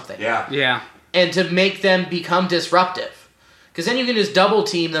do something. Yeah. And to make them become disruptive. Because then you can just double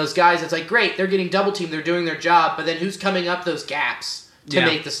team those guys. It's like, great, they're getting double teamed, they're doing their job, but then who's coming up those gaps to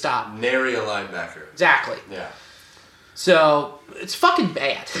make the stop? Nary a linebacker. Exactly. Yeah. So, it's fucking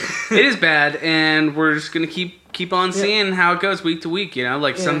bad. It is bad, and we're just going to keep on seeing how it goes week to week,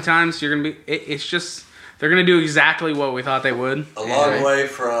 sometimes you're going to be, it's just, they're going to do exactly what we thought they would. A long way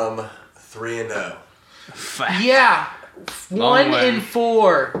from 3-0. Yeah.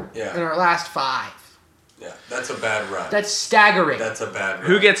 1-4 in our last 5. Yeah, that's a bad run. That's staggering. That's a bad run.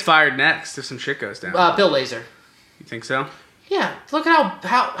 Who gets fired next if some shit goes down? Bill Lazor. You think so? Yeah, look at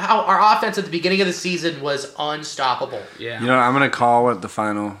how our offense at the beginning of the season was unstoppable. Yeah. You know, I'm going to call what the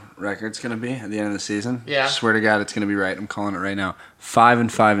final record's going to be at the end of the season. Yeah. Swear to God, it's going to be right. I'm calling it right now.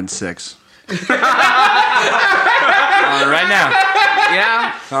 5-5-6. Right now.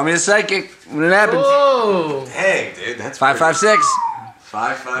 Yeah. Call me a psychic when it happens. Whoa. Dang, dude, that's 5-5-6.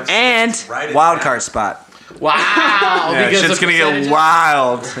 5-5-6. And right wild card spot. Wow. Yeah, because shit's of going to percentages? get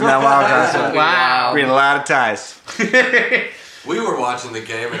wild in that wild card spot. Wow. We're getting a lot of ties. We were watching the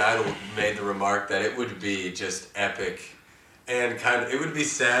game, and I made the remark that it would be just epic. And it would be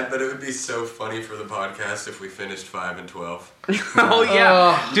sad, but it would be so funny for the podcast if we finished 5-12. Oh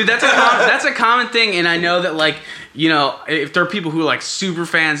yeah, dude, that's a common thing, and I know that if there are people who are super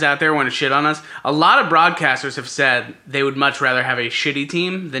fans out there want to shit on us, a lot of broadcasters have said they would much rather have a shitty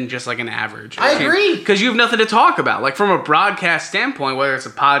team than just an average. I agree, because you have nothing to talk about. From a broadcast standpoint, whether it's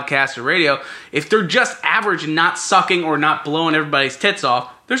a podcast or radio, if they're just average and not sucking or not blowing everybody's tits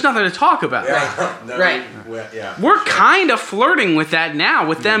off, there's nothing to talk about. Yeah, right. Yeah. We're kind of flirting with that now,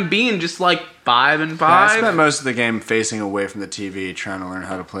 with them being just 5-5. I spent most of the game facing away from the TV trying to learn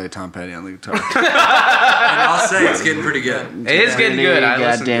how to play Tom Petty on the guitar. And I'll say it's getting pretty good. It is getting good.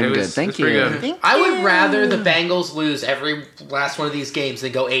 Goddamn good. Thank you. Good. I would rather the Bengals lose every last one of these games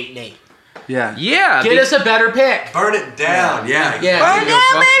than go 8-8. Yeah. Yeah. Get us a better pick. Burn it down. Yeah. Burn it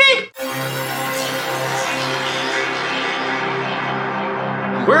down, baby!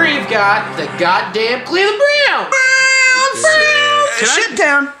 We've got the goddamn Cleveland Browns. Shit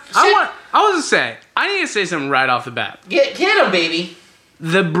down. I was to say, I need to say something right off the bat. Get them, baby.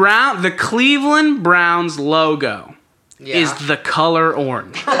 The Cleveland Browns logo is the color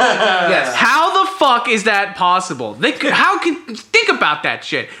orange. Yes. How the fuck is that possible? Think about that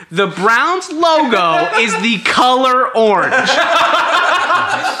shit. The Browns logo is the color orange.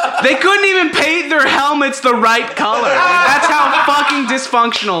 They couldn't even paint their helmets the right color. That's how fucking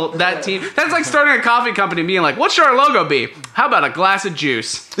dysfunctional that team. That's like starting a coffee company and being like, what should our logo be? How about a glass of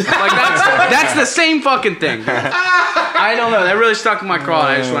juice? That's the same fucking thing. I don't know. That really stuck in my craw, and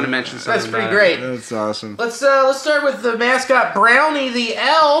I just want to mention something. That's pretty great. That's awesome. Let's start with the mascot Brownie the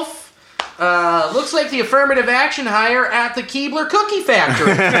elf. Looks like the affirmative action hire at the Keebler Cookie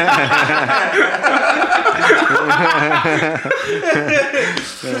Factory.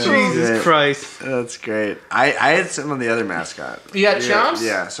 Jesus Christ. That's great. I had some of the other mascot. You got Chomps?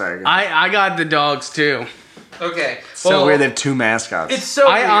 Yeah, sorry. I got the dogs too. Okay. So weird they have two mascots. It's so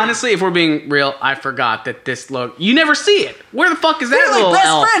weird. Honestly, if we're being real, I forgot that this logo. You never see it. Where the fuck is that They're little like best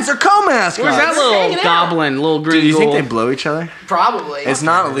elf? friends. They're co-mascots. Where's that hanging little out. goblin, little green Do you think ghoul? they blow each other? Probably. It's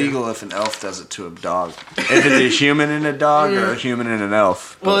not illegal if an elf does it to a dog. If it's a human and a dog or a human and an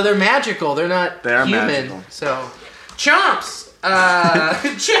elf. Well, they're magical. They're not They are human. magical. So, Chomps.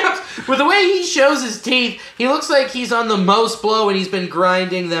 Chomps. With the way he shows his teeth, he looks like he's on the most blow and he's been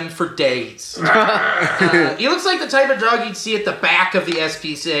grinding them for days. He looks like the type of dog you'd see at the back of the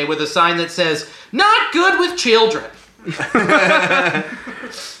SPCA with a sign that says, "Not good with children."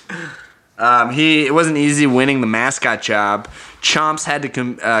 It wasn't easy winning the mascot job. Chomps had to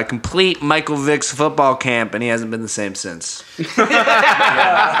complete Michael Vick's football camp, and he hasn't been the same since.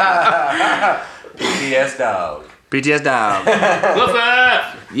 BTS dog. BTS dog.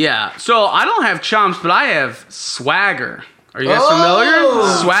 Yeah. So I don't have Chomps, but I have Swagger. Are you guys Oh, familiar?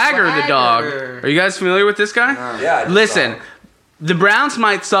 Swagger the dog. Swagger. Are you guys familiar with this guy? Yeah. I just Listen, saw it. the Browns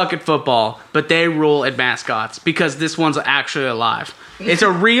might suck at football, but they rule at mascots because this one's actually alive. It's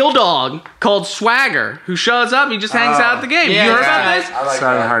a real dog called Swagger who shows up. He just hangs out at the game. yeah, you heard yeah. about this? I like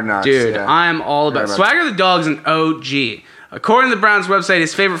Sorry, that. Hard Knocks. Dude, yeah. I'm all about about Swagger the dog's an OG. According to the Browns website,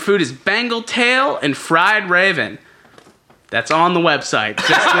 his favorite food is Bengal tail and fried raven. That's on the website.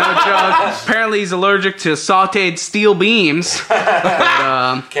 Just no joke. Apparently, he's allergic to sautéed steel beams.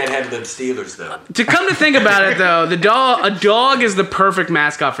 But, can't handle them Steelers, though. To come to think about it, though, a dog is the perfect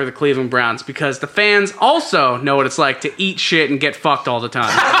mascot for the Cleveland Browns because the fans also know what it's like to eat shit and get fucked all the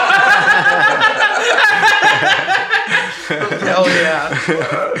time. Hell yeah.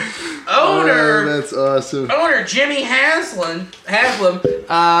 Owner. That's awesome. Owner Jimmy Haslam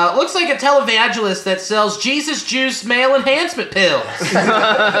looks like a televangelist that sells Jesus Juice male enhancement pills.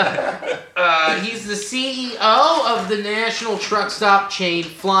 He's the CEO of the national truck stop chain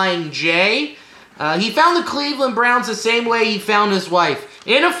Flying J. He found the Cleveland Browns the same way he found his wife.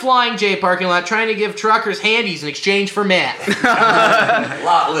 In a Flying J parking lot trying to give truckers handies in exchange for meth.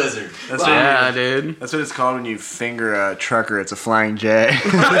 Lot lizard. Dude. That's what it's called when you finger a trucker. It's a Flying J.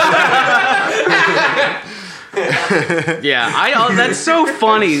 Yeah, that's so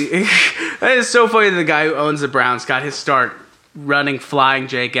funny. That is so funny that the guy who owns the Browns got his start running Flying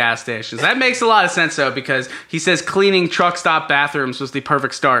J gas stations. That makes a lot of sense, though, because he says cleaning truck stop bathrooms was the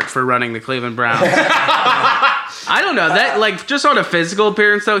perfect start for running the Cleveland Browns. I don't know. That, like, just on a physical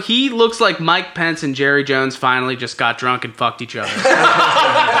appearance, though, he looks like Mike Pence and Jerry Jones finally just got drunk and fucked each other.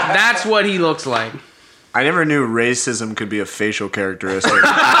 That's what he looks like. I never knew racism could be a facial characteristic.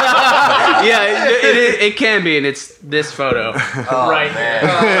 Yeah, it can be, and it's this photo right there.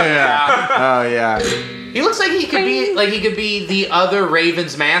 Oh yeah. He looks like he could be the other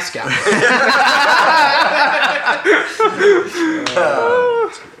Ravens mascot.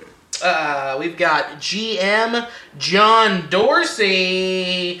 We've got GM John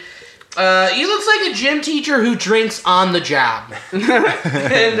Dorsey. He looks like a gym teacher who drinks on the job.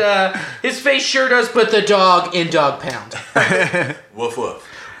 And his face sure does put the dog in dog pound. Woof woof.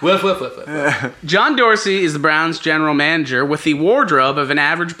 Woof, woof, woof, woof. John Dorsey is the Browns general manager with the wardrobe of an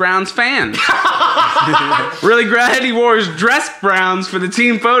average Browns fan. Really glad he wore his dress Browns for the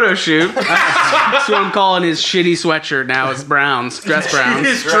team photo shoot. That's what I'm calling his shitty sweatshirt now. It's Browns. Dress Browns.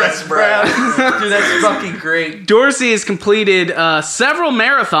 His dress Browns. Dude, that's fucking great. Dorsey has completed several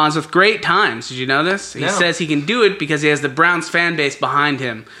marathons with great times. Did you know this? He says he can do it because he has the Browns fan base behind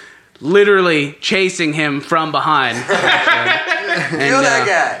him. Literally chasing him from behind. Kill that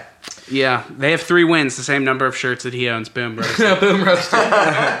guy. Yeah, they have 3 wins, the same number of shirts that he owns. Boom, roasted. Boom, roasted.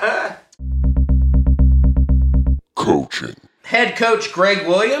 Coaching. Head coach Greg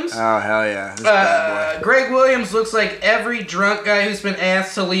Williams. Oh, hell yeah. This bad boy. Greg Williams looks like every drunk guy who's been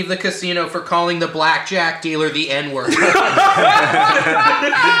asked to leave the casino for calling the blackjack dealer the N-word.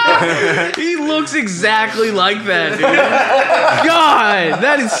 He looks exactly like that, dude. God,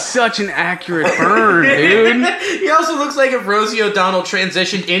 that is such an accurate burn, dude. He also looks like if Rosie O'Donnell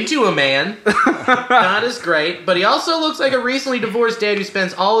transitioned into a man. Not as great, but he also looks like a recently divorced dad who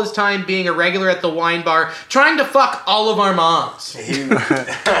spends all his time being a regular at the wine bar trying to fuck all of our moms.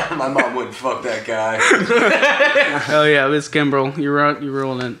 My mom wouldn't fuck that guy. Oh yeah, Miss Kimbrell, you're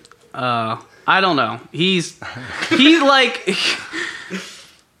ruling it. I don't know. He's like.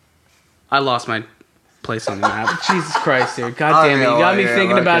 I lost my place on the map. Jesus Christ, dude! God damn it! You got me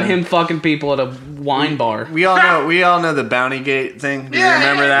thinking about him fucking people at a wine bar. We all know the Bounty Gate thing. Do you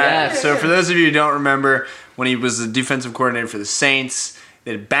remember that? Yes. So for those of you who don't remember, when he was the defensive coordinator for the Saints,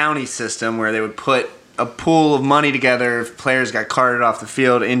 they had a bounty system where they would put a pool of money together if players got carted off the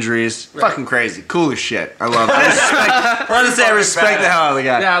field, injuries. Right. Fucking crazy. Cool as shit. I love it. I respect the hell out of the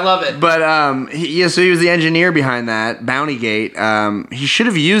guy. Yeah, I love it. But so he was the engineer behind that, Bounty Gate. He should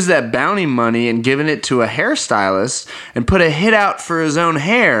have used that bounty money and given it to a hairstylist and put a hit out for his own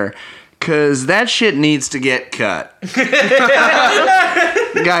hair, because that shit needs to get cut. The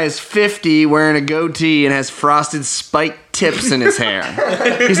guy is 50, wearing a goatee, and has frosted spiked tips in his hair.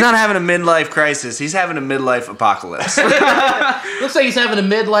 He's not having a midlife crisis. He's having a midlife apocalypse. Looks like he's having a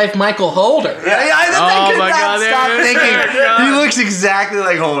midlife Michael Holder. I could not stop thinking. He looks exactly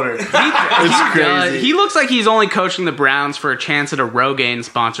like Holder. It's crazy. He looks like he's only coaching the Browns for a chance at a Rogaine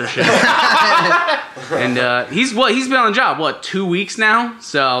sponsorship. And he's been on the job 2 weeks now.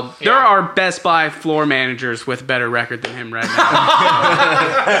 So there are Best Buy floor managers with a better record than him right now.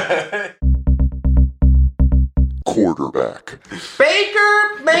 Quarterback.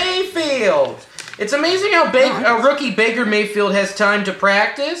 Baker Mayfield. It's amazing how rookie Baker Mayfield has time to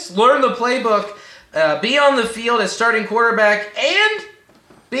practice, learn the playbook, be on the field as starting quarterback, and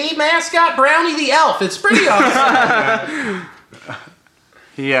be mascot Brownie the Elf. It's pretty awesome.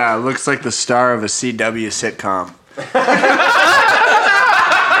 Yeah, looks like the star of a CW sitcom.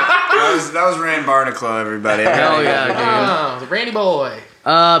 That was Rand Barnacle, everybody. Hell yeah, dude. Oh, the Randy boy.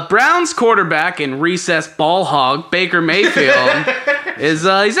 Browns quarterback and recess ball hog Baker Mayfield is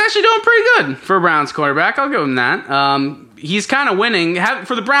he's actually doing pretty good for a Browns quarterback. I'll give him that. he's kind of winning.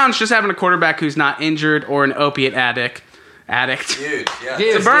 For the Browns, just having a quarterback who's not injured or an opiate addict. Huge, yeah.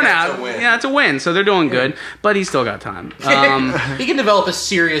 It's a burnout. It's a win. So they're doing good, but he's still got time. He can develop a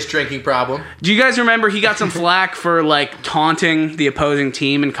serious drinking problem. Do you guys remember he got some flack for like taunting the opposing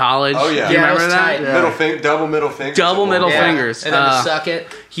team in college? Oh yeah, do you remember that? Double middle fingers. Double middle fingers. And then to suck it.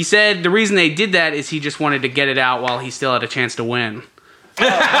 He said the reason they did that is he just wanted to get it out while he still had a chance to win.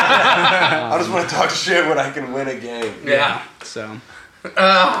 I just want to talk shit when I can win a game. Yeah. So.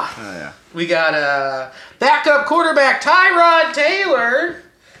 We got backup quarterback Tyrod Taylor.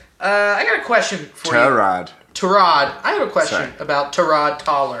 I got a question for you. Tyrod. I have a question about Tyrod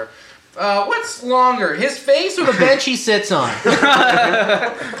Taylor. What's longer, his face or the bench he sits on?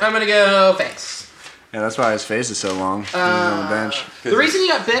 I'm gonna go face. Yeah, that's why his face is so long. He's on the bench. The reason he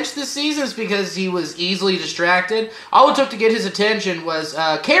got benched this season is because he was easily distracted. All it took to get his attention was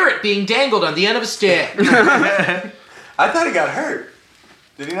a carrot being dangled on the end of a stick. I thought he got hurt.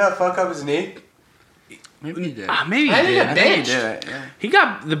 Did he not fuck up his knee? Maybe he did. Maybe he I did. think He did. Yeah. He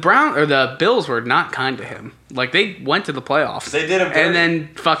got the Bills were not kind to him. Like they went to the playoffs. They did him dirty. and then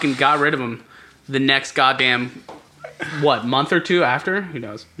fucking got rid of him the next goddamn month or two after. Who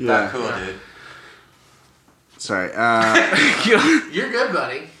knows? Yeah. Not cool, dude. Sorry. You're good,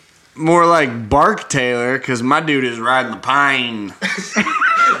 buddy. More like Bark Taylor, because my dude is riding the pine.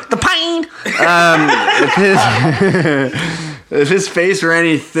 The pine! If his face were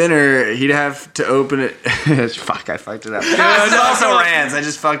any thinner, he'd have to open it. Fuck, I fucked it up. It's also Rand's. I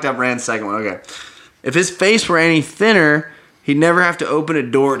just fucked up Rand's second one. Okay. If his face were any thinner, he'd never have to open a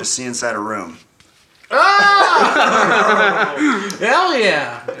door to see inside a room. Oh! Hell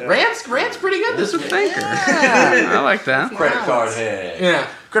yeah. Rand's pretty good this week. Thinker. Yeah. I like that. Credit card head. Yeah.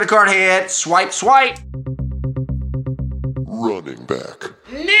 Credit card head, swipe. Running back.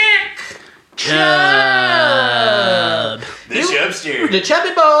 Nick Chubb. The Chubster. The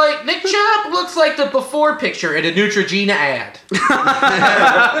chubby boy, Nick Chubb, looks like the before picture in a Neutrogena ad.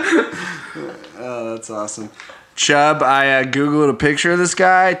 Oh, that's awesome. Chubb, I Googled a picture of this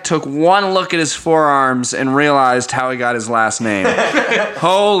guy, took one look at his forearms, and realized how he got his last name.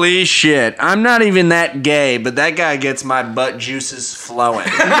 Holy shit. I'm not even that gay, but that guy gets my butt juices flowing.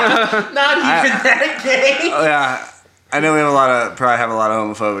 Not even that gay. Oh, yeah. I know we probably have a lot of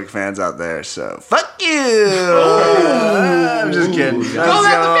homophobic fans out there, so fuck you! I'm just kidding. I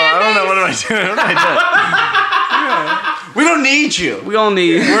don't know, what am I doing? We don't need you. We all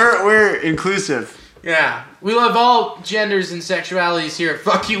need. We're inclusive. Yeah. We love all genders and sexualities here.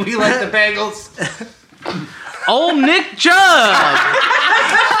 Fuck you, we like the Bengals. Old Nick Chubb.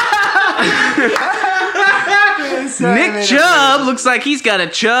 Nick Chubb looks like he's got a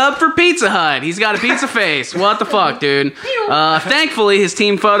chub for Pizza Hut. He's got a pizza face. What the fuck, dude? Thankfully, his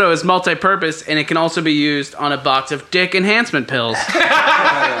team photo is multi-purpose, and it can also be used on a box of dick enhancement pills.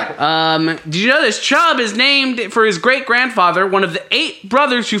 Did you know this? Chubb is named for his great-grandfather, one of the 8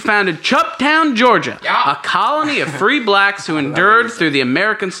 brothers who founded Chubtown, Georgia, a colony of free blacks who endured through the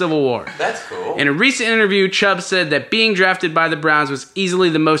American Civil War. That's cool. In a recent interview, Chubb said that being drafted by the Browns was easily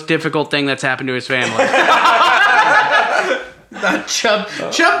the most difficult thing that's happened to his family.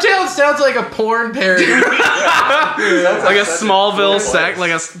 Chubtown sounds like a porn parody. Like a Smallville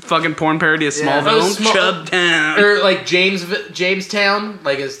like a fucking porn parody of Smallville. Chubtown. Or like Jamestown,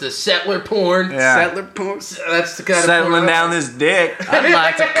 like it's the settler porn. Yeah. Settler porn. That's the kind of Settling porn. down this dick. I'd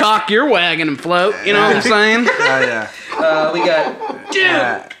like to cock your wagon and float. You know what I'm saying? Oh, yeah. We got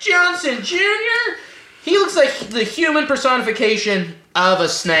Duke Johnson Jr. He looks like the human personification of a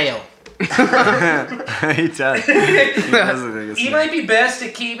snail. He does. He might be best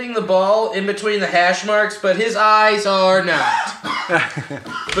at keeping the ball in between the hash marks, but his eyes are not.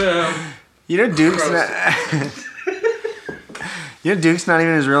 Boom. You know Duke's not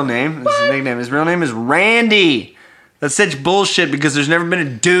even his real name. It's his nickname. His real name is Randy. That's such bullshit because there's never been a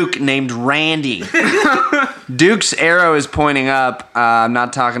Duke named Randy. Duke's arrow is pointing up. I'm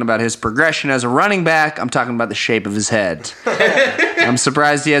not talking about his progression as a running back. I'm talking about the shape of his head. I'm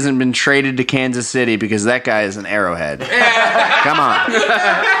surprised he hasn't been traded to Kansas City because that guy is an arrowhead. Come on.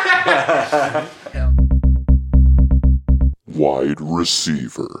 Wide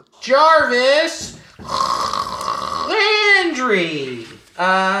receiver. Jarvis Landry.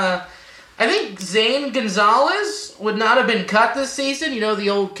 I think Zane Gonzalez would not have been cut this season. You know,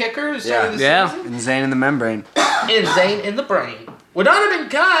 the old kicker who started the season? And Zane in the membrane. And Zane in the brain. Would not have been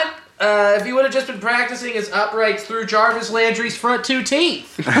cut if he would have just been practicing his uprights through Jarvis Landry's front 2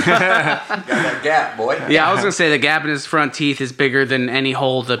 teeth. Got that gap, boy. Yeah, I was going to say the gap in his front teeth is bigger than any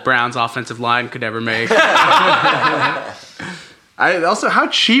hole the Browns' offensive line could ever make. I Also, how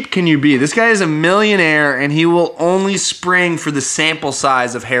cheap can you be? This guy is a millionaire, and he will only spring for the sample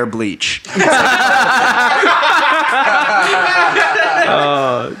size of hair bleach.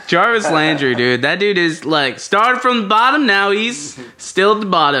 Jarvis Landry, dude. That dude is like started from the bottom. Now he's still at the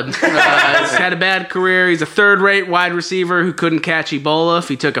bottom. He's had a bad career. He's a third-rate wide receiver who couldn't catch Ebola if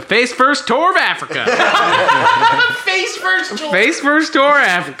he took a face-first tour of Africa. Face-first tour of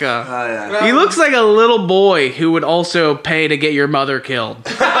Africa. Oh, yeah. He looks like a little boy who would also pay to get your mother killed.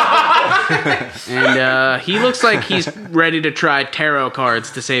 And he looks like he's ready to try tarot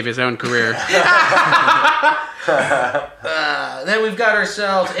cards to save his own career. Then we've got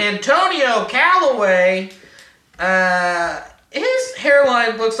ourselves Antonio Callaway. His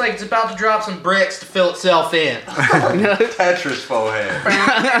hairline looks like it's about to drop some bricks to fill itself in. Tetris faux hair.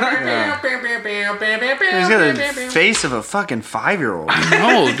 He's got the face of a fucking 5-year-old.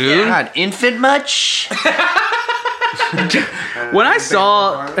 No, dude. God, infant much? When I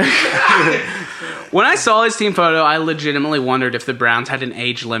saw his team photo, I legitimately wondered if the Browns had an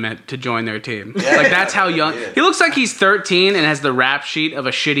age limit to join their team. Like, that's how young. He looks like he's 13 and has the rap sheet of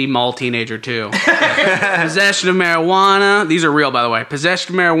a shitty mall teenager, too. Possession of marijuana. These are real, by the way.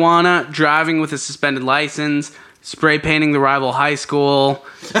 Possession of marijuana, driving with a suspended license, spray painting the rival high school,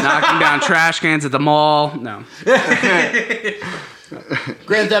 knocking down trash cans at the mall. No.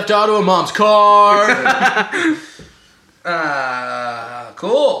 Grand Theft Auto in mom's car.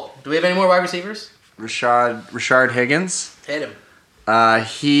 Cool. Do we have any more wide receivers? Rashard Higgins. Hit him.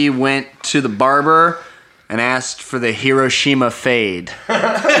 He went to the barber and asked for the Hiroshima fade.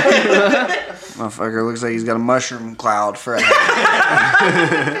 Motherfucker looks like he's got a mushroom cloud for a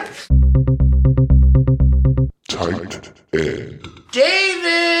head. Tight end.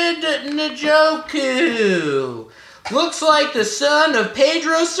 David Njoku. Looks like the son of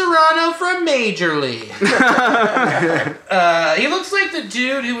Pedro Serrano from Major League. He looks like the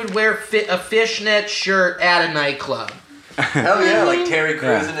dude who would wear a fishnet shirt at a nightclub. Hell yeah, like Terry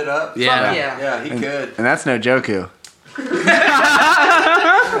cruising it up. Yeah. Fuck yeah. Yeah, he could. And that's no Joku.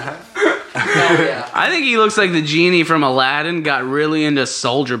 Yeah. I think he looks like the genie from Aladdin got really into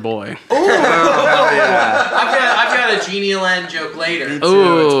Soldier Boy. Ooh. Yeah. I've got a Genie Aladdin joke later. Me too.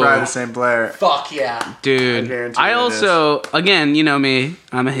 Ooh. It's probably the same player. Fuck yeah. Dude, I also, again, you know me,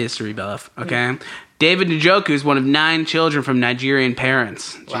 I'm a history buff, okay? David Njoku is one of 9 children from Nigerian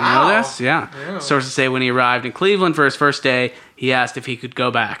parents. Did you know this? Yeah. Sources say when he arrived in Cleveland for his first day, he asked if he could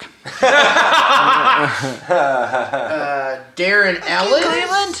go back. Darren Ellis.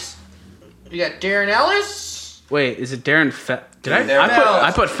 Cleveland. You got Darren Ellis. Wait, is it Darren Did Darren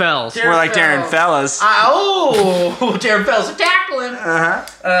I put Fells. More like Darren Fellas. Darren Fells. Tackle him.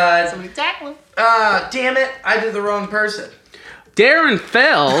 Somebody tackle him. Damn it. I did the wrong person. Darren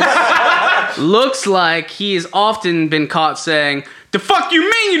Fells looks like he has often been caught saying, "The fuck you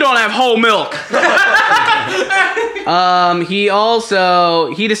mean you don't have whole milk?" He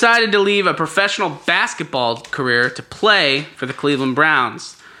decided to leave a professional basketball career to play for the Cleveland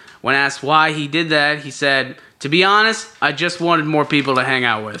Browns. When asked why he did that, he said, "To be honest, I just wanted more people to hang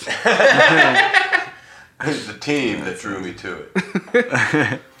out with." It's the team that drew me to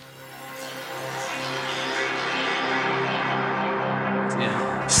it.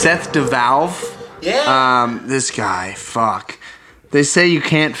 Seth DeValve. Yeah. This guy, fuck. They say you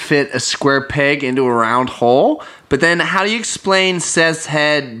can't fit a square peg into a round hole, but then how do you explain Seth's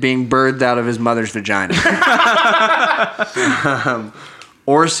head being birthed out of his mother's vagina?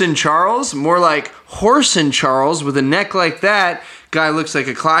 Orson Charles, more like Horson Charles with a neck like that. Guy looks like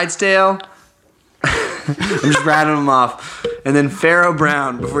a Clydesdale. I'm just rattling them off. And then Pharaoh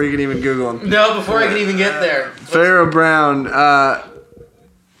Brown, before you can even Google him. No, before I can even get there. Pharaoh Brown,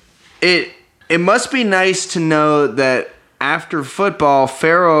 it must be nice to know that after football,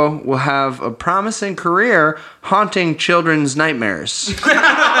 Pharaoh will have a promising career haunting children's nightmares.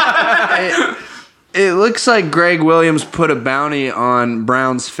 It looks like Greg Williams put a bounty on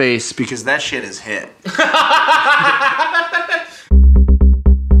Brown's face because that shit is hit.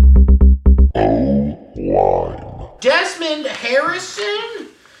 Desmond Harrison?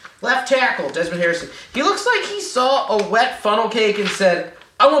 Left tackle, Desmond Harrison. He looks like he saw a wet funnel cake and said,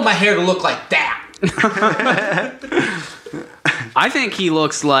 "I want my hair to look like that." I think he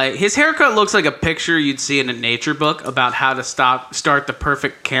looks like his haircut looks like a picture you'd see in a nature book about how to start the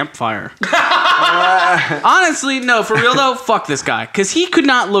perfect campfire. Honestly, no, for real though, fuck this guy, because he could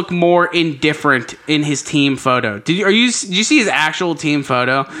not look more indifferent in his team photo. Did you see his actual team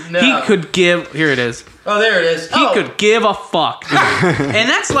photo? No. He could give. Here it is. Oh, there it is. He could give a fuck. And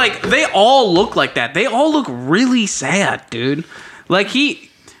that's like, they all look like that. They all look really sad, dude. Like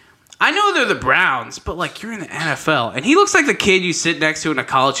I know they're the Browns, but like you're in the NFL. And he looks like the kid you sit next to in a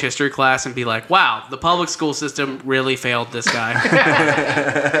college history class and be like, wow, the public school system really failed this guy.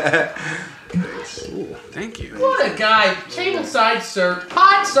 Ooh, thank you. What a guy. Tableside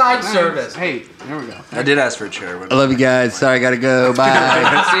pod side service. Hey, there we go. I did ask for a chair. I love you guys. Sorry, I gotta go.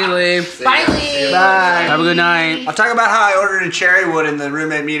 Bye. See you, Lee. Bye, Lee. Bye. Have a good night. I'll talk about how I ordered a cherry wood in the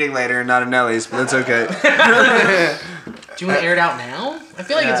roommate meeting later and not a Nelly's, but that's okay. Do you want to air it out now? I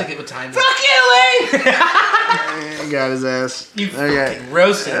feel like it's a good time. Fuck you, Lee! Got his ass. You fucking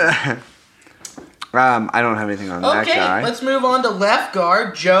roasted. I don't have anything on that guy. Okay, let's move on to left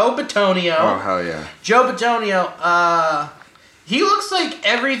guard, Joe Bitonio. Oh, hell yeah. Joe Bitonio, he looks like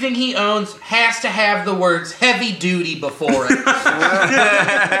everything he owns has to have the words heavy duty before it.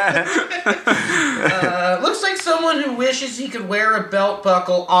 Looks like someone who wishes he could wear a belt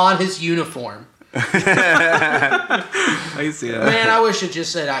buckle on his uniform. I can see that. Man, I wish it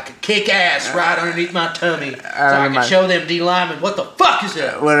just said I could kick ass right underneath my tummy so I could show them D linemen what the fuck is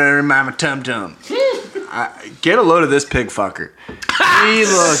that? What I remind my tum tum. Get a load of this pig fucker.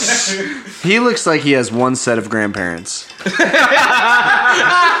 He looks like he has one set of grandparents.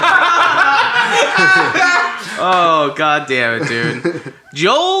 Oh, god damn it, dude.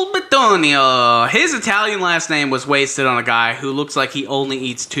 Joel Bitonio. His Italian last name was wasted on a guy who looks like he only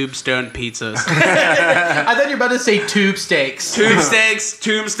eats Tombstone pizzas. I thought you were about to say tube steaks. Tube steaks,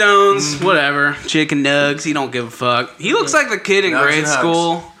 tombstones, whatever. Chicken nugs, he don't give a fuck. He looks like the kid in grade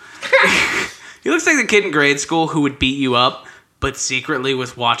school. He looks like the kid in grade school who would beat you up, but secretly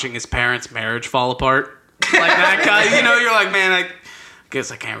was watching his parents' marriage fall apart. Like that guy, you know, you're like, man, I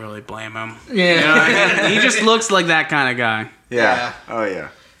guess I can't really blame him. Yeah. You know what I mean? He just looks like that kind of guy. Yeah. Oh, yeah.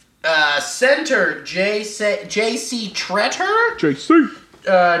 Center, J.C. Tretter? JC.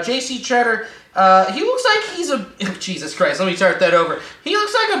 J.C. Tretter. He looks like he's a... Jesus Christ, let me start that over. He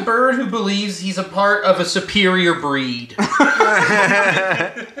looks like a bird who believes he's a part of a superior breed.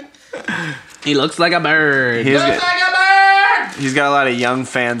 He looks like a bird. He's like a bird! He's got a lot of young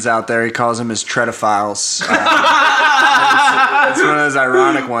fans out there. He calls them his Tretophiles. It's one of those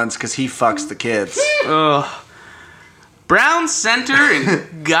ironic ones because he fucks the kids. Ugh. Brown center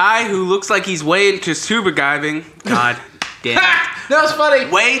and guy who looks like he's way into scuba diving. God damn it. That was funny.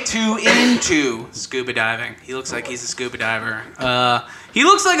 Way too into scuba diving. He looks like he's a scuba diver. He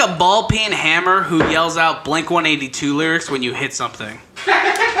looks like a ball-peen hammer who yells out Blink-182 lyrics when you hit something.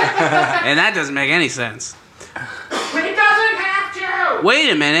 And that doesn't make any sense. He doesn't have to! Wait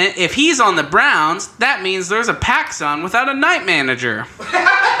a minute. If he's on the Browns, that means there's a PacSun without a night manager.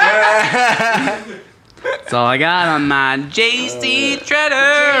 That's all I got on my J.C.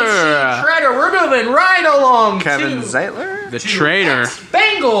 Tretter. Tretter, we're moving right along Kevin to Zeitler? The traitor.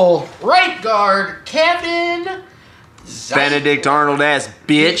 Bengal right guard Kevin Benedict Arnold ass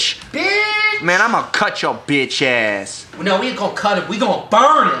bitch. Bitch. Man, I'm gonna cut your bitch ass. No, we ain't gonna cut him. We gonna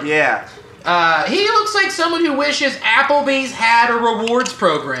burn him. Yeah. He looks like someone who wishes Applebee's had a rewards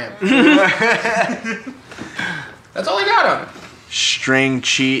program. That's all I got on him. String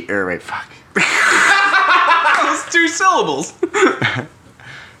cheat. Or wait, fuck. Those 2 syllables.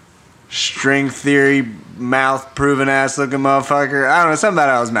 String theory, mouth proven ass looking motherfucker. I don't know, something about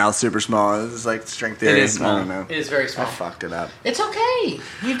how his mouth's super small. It's like string theory. It is small. I don't know. It is very small. I fucked it up. It's okay.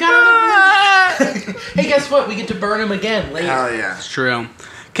 We've got other words. Hey, guess what? We get to burn him again later. Hell yeah. It's true.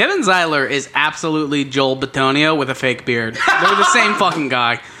 Kevin Zeitler is absolutely Joel Bitonio with a fake beard. They're the same fucking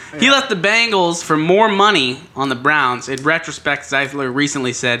guy. He left the Bengals for more money on the Browns. In retrospect, Zeitler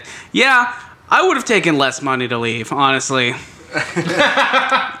recently said, yeah, I would have taken less money to leave, honestly.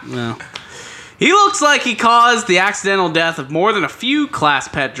 No. He looks like he caused the accidental death of more than a few class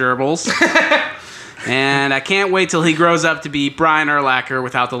pet gerbils. And I can't wait till he grows up to be Brian Urlacher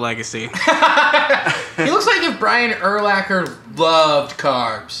without the legacy. He looks like if Brian Urlacher loved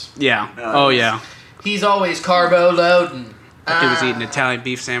carbs. Yeah. Oh, yeah. He's always carbo loading. He was eating Italian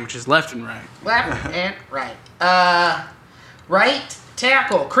beef sandwiches left and right. Left and right. Right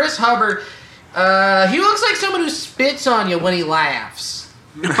tackle, Chris Hubbard. He looks like someone who spits on you when he laughs.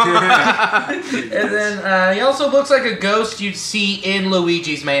 And then he also looks like a ghost you'd see in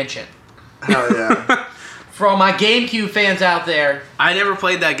Luigi's Mansion. Hell yeah. For all my GameCube fans out there, I never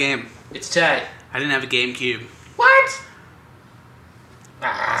played that game. it's tight. I didn't have a GameCube. What?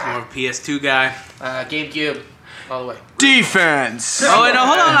 I'm more of a PS2 guy. GameCube, all the way. Defense. Oh, wait, no,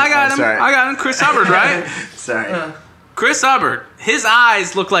 hold on. I got him. Sorry. I got him. Chris Hubbard, right? Sorry. Chris Hubbard. His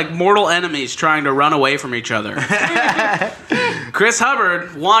eyes look like mortal enemies trying to run away from each other. Chris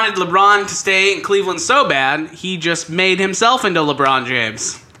Hubbard wanted LeBron to stay in Cleveland so bad, he just made himself into LeBron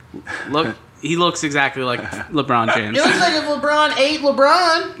James. Look He looks exactly like LeBron James. It looks like if LeBron ate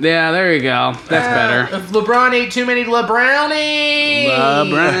LeBron. Yeah, there you go. That's better. If LeBron ate too many LeBrownies.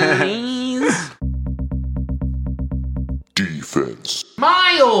 LeBrownies. Defense.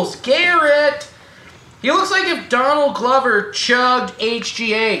 Miles Garrett. He looks like if Donald Glover chugged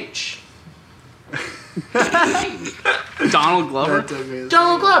HGH. Donald Glover?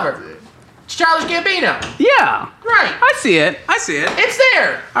 Donald Glover. It's Childish Gambino. Yeah. Right. I see it. It's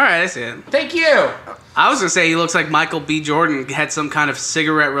there. All right, I see it. Thank you. I was going to say he looks like Michael B. Jordan had some kind of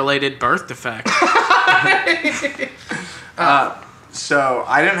cigarette-related birth defect. So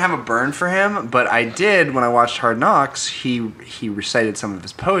I didn't have a burn for him, but I did when I watched Hard Knocks. He recited some of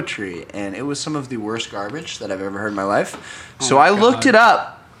his poetry, and it was some of the worst garbage that I've ever heard in my life. So I looked it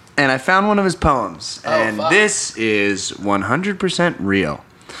up, and I found one of his poems, and this is 100% real.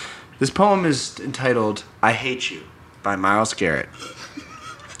 This poem is entitled "I Hate You" by Miles Garrett.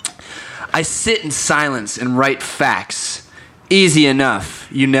 I sit in silence and write facts. Easy enough,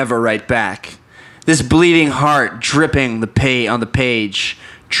 you never write back. This bleeding heart dripping on the page,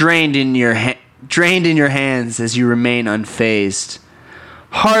 drained in your hands as you remain unfazed.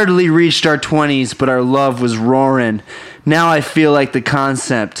 Hardly reached our 20s, but our love was roaring. Now I feel like the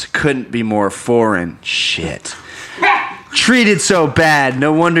concept couldn't be more foreign. Shit. Treated so bad,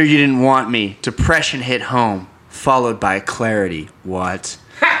 no wonder you didn't want me. Depression hit home, followed by clarity. What?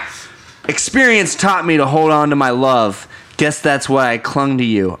 Experience taught me to hold on to my love. Guess that's why I clung to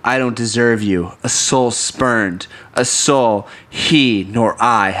you. I don't deserve you. A soul spurned. A soul he nor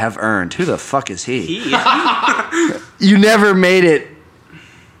I have earned. Who the fuck is he? You never made it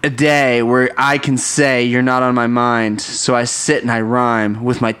a day where I can say you're not on my mind. So I sit and I rhyme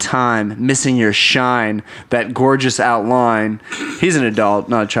with my time, missing your shine, that gorgeous outline. He's an adult,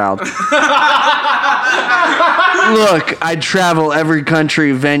 not a child. Look, I'd travel every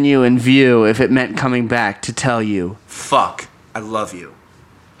country, venue, and view if it meant coming back to tell you, fuck, I love you.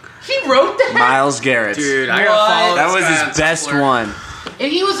 He wrote that? Miles Garrett. Dude, I gotta follow that this was guy his on best Tumblr. one.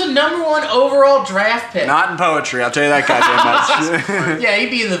 And he was the #1 overall draft pick. Not in poetry, I'll tell you that goddamn much. Yeah,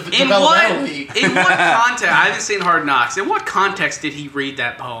 he'd be in the In developmental league. what context? I haven't seen Hard Knocks. In what context did he read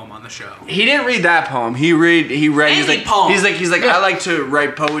that poem on the show? He didn't read that poem. He read. Any poem. He's like. I like to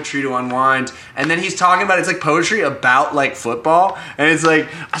write poetry to unwind. And then he's talking about it's like poetry about like football, and it's like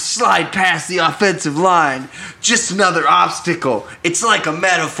I slide past the offensive line, just another obstacle. It's like a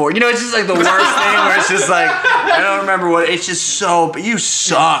metaphor. You know, it's just like the worst thing where it's just like I don't remember what. It's just so. You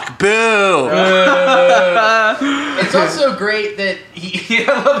suck. Boo. It's also great that he.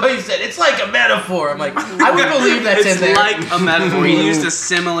 I love how he said it's like a metaphor. I'm like, I would believe that's in there. It's like a metaphor. He used a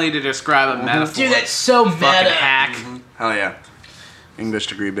simile to describe a metaphor. Dude, that's so meta. Fucking hack. Hell yeah. English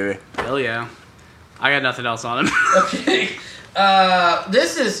degree, baby. Hell yeah. I got nothing else on him. Okay.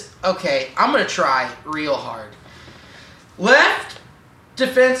 This is okay. I'm gonna try real hard. Left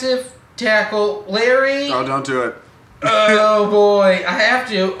defensive tackle Larry. Oh, don't do it. Oh boy, I have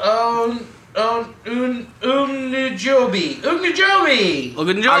to. Ogunjobi.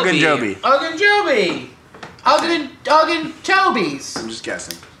 Ogunjobis. I'm just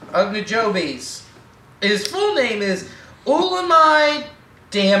guessing. Ogunjobis. His full name is Ulamai.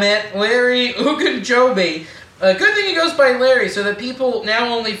 Damn it, Larry Ogunjobi. Good thing he goes by Larry, so that people now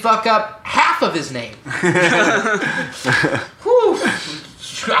only fuck up half of his name. Whew.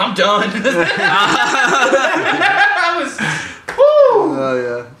 I'm done. I was. Whew. Oh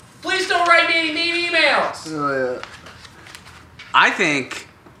yeah. Please don't write me any mean emails. Oh yeah. I think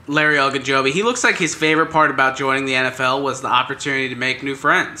Larry Ogunjobi, he looks like his favorite part about joining the NFL was the opportunity to make new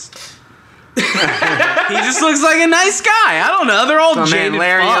friends. He just looks like a nice guy. I don't know. They're all jaded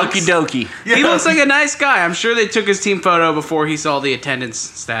Larry fucks. Okie dokie. He looks like a nice guy. I'm sure they took his team photo before he saw the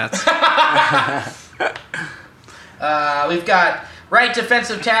attendance stats. We've got right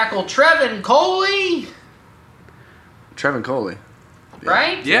defensive tackle Trevin Coley. Trevin Coley.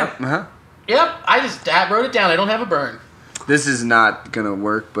 Right? Yeah. Uh-huh. Yep. I wrote it down. I don't have a burn. This is not gonna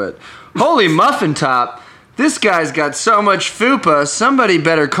work, but holy muffin top. This guy's got so much fupa, somebody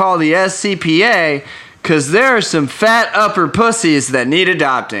better call the SCPA, cause there are some fat upper pussies that need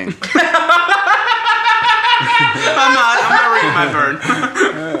adopting. I'm not reading my burn.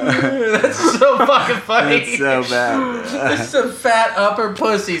 That's so fucking funny. That's so bad. There's some fat upper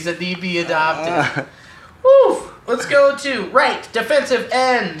pussies that need to be adopted. Woo! Let's go to right defensive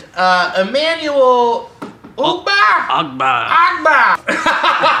end. Emmanuel Ogba.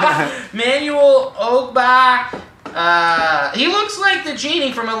 Manuel Ogba. He looks like the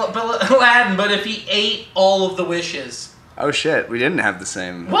genie from Aladdin, but if he ate all of the wishes. Oh shit, we didn't have the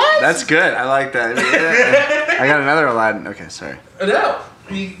same. What? That's good. I like that. I got another Aladdin. Okay, sorry. No.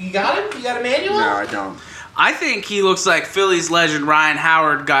 You got him? You got Emmanuel? No, I don't. I think he looks like Phillies legend Ryan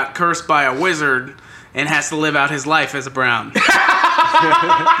Howard got cursed by a wizard and has to live out his life as a Brown.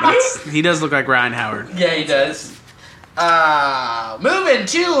 He does look like Ryan Howard. Yeah, he does. Moving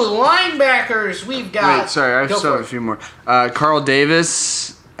to linebackers, we've got... Wait, sorry, I still have a few more. Carl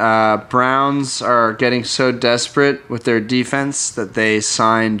Davis. Browns are getting so desperate with their defense that they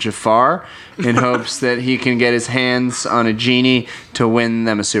signed Jafar in hopes that he can get his hands on a genie to win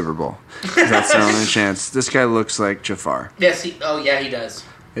them a Super Bowl. That's their only chance. This guy looks like Jafar. Yes, he does.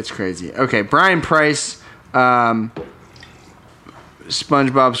 It's crazy. Okay, Brian Price, SpongeBob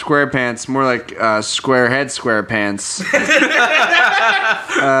SquarePants, more like Squarehead SquarePants.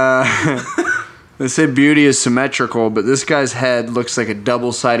 They say beauty is symmetrical, but this guy's head looks like a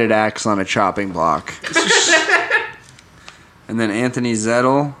double-sided axe on a chopping block. And then Anthony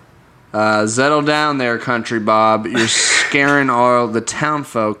Zettel. Zettle down there, Country Bob. You're scaring all the town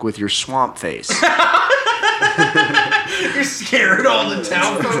folk with your swamp face. You're scaring all the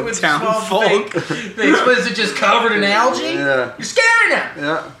town folk with your swamp face. What is it, just covered in algae? Yeah. You're scaring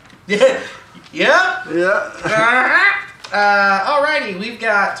them. Yeah. Yeah. Yeah. Alrighty, we've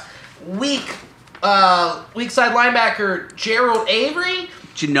got weak side linebacker Gerald Avery.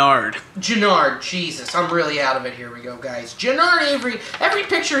 Gennard, Jesus, I'm really out of it. Here we go, guys. Gennard Avery. Every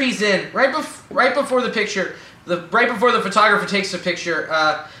picture he's in, right before the picture, right before the photographer takes the picture,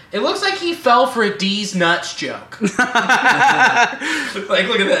 it looks like he fell for a D's nuts joke. Look at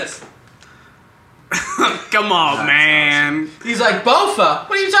this. Come on, man. He's like, Bofa,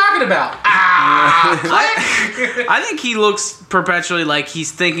 what are you talking about? I think he looks perpetually like he's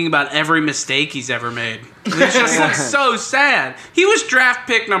thinking about every mistake he's ever made. He just looks so sad. He was draft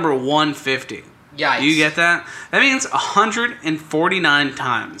pick number 150. Yikes. You get that? That means 149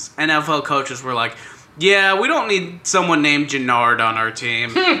 times NFL coaches were like, yeah, we don't need someone named Gennard on our team.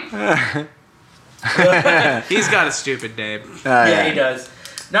 He's got a stupid name. Yeah, he does.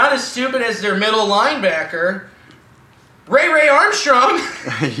 Not as stupid as their middle linebacker, Ray Armstrong.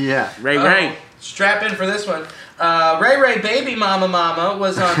 Yeah. Ray. Strap in for this one. Ray Baby Mama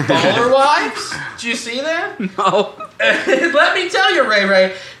was on Baller Wives. Did you see that? No. Let me tell you,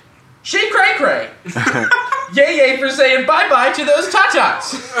 Ray. She cray. Yay for saying bye-bye to those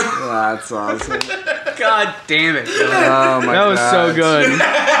tatas. That's awesome. God damn it. Oh my God. That was so good.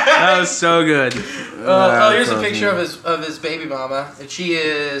 That was so good. Here's a picture of his baby mama, and she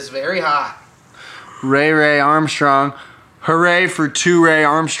is very hot. Ray Armstrong. Hooray for 2 Ray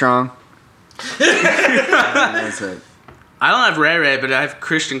Armstrong. That's it. I don't have Ray, but I have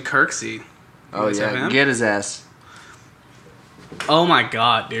Christian Kirksey. Oh, yeah. Get his ass. Oh, my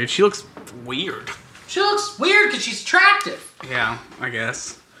God, dude. She looks weird. She looks weird because she's attractive. Yeah, I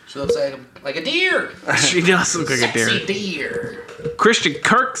guess. She looks like a deer. She does look like a deer. Sexy deer. Christian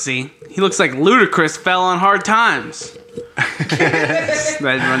Kirksey. He looks like Ludacris fell on hard times.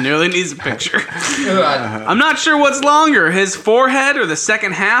 That nearly needs a picture. I'm not sure what's longer, his forehead or the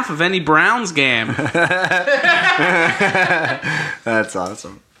second half of any Browns game. That's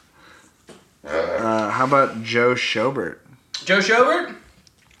awesome. How about Joe Schobert? Joe Schobert?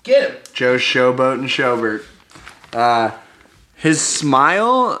 Get him. Joe Showboat and Schobert. His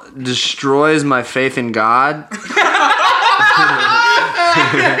smile destroys my faith in God.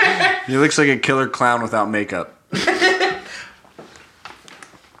 He looks like a killer clown without makeup.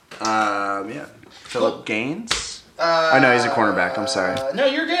 Yeah. Philip Gaines? I know he's a cornerback. I'm sorry. No,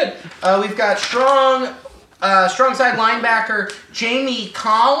 you're good. We've got strong side linebacker Jamie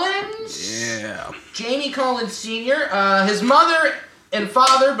Collins. Yeah. Jamie Collins Sr. His mother and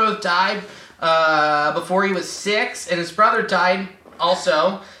father both died before he was 6, and his brother died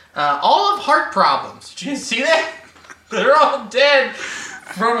also. All of heart problems. Did you see that? They're all dead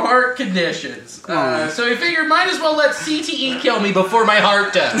from heart conditions. So he figured, might as well let CTE kill me before my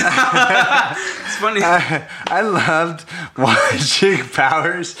heart does. It's funny. I loved watching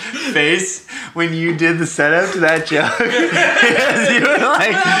Powers' face when you did the setup to that joke. Because you were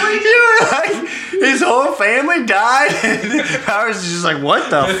like, his whole family died, and Powers is just like, what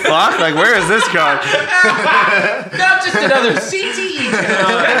the fuck? Like, where is this going? Not just another CTE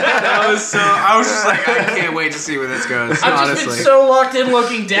joke. I was just like, I can't wait to see where this goes. I've just been so locked in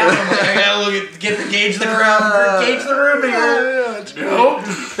looking down. I'm like, I gotta get the gauge the crowd, gauge the room here. Nope,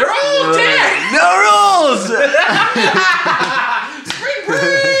 they're all dead. No rules. Spring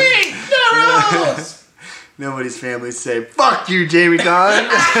break. No rules. Nobody's family say, fuck you, Jamie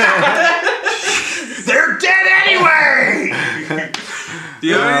Collins. They're dead anyway.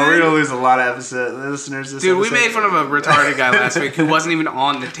 We're gonna lose a lot of listeners this Dude, episode. we made fun of a retarded guy last week who wasn't even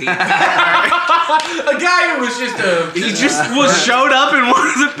on the team. A guy who was just a... He just showed up in one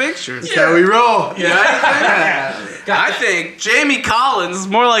of the pictures. That's how we roll. I think Jamie Collins is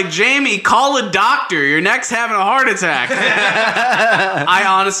more like Jamie, call a doctor. Your neck's having a heart attack. I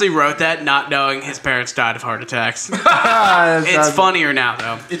honestly wrote that not knowing his parents died of heart attacks. It's funnier now,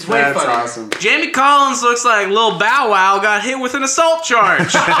 though. It's way funnier. That's awesome. Jamie Collins looks like Lil Bow Wow got hit with an assault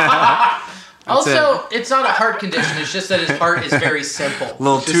charge. Also, it's not a heart condition. It's just that his heart is very simple.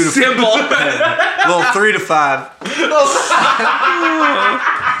 Little 2 to 5. Simple. Little 3 to 5.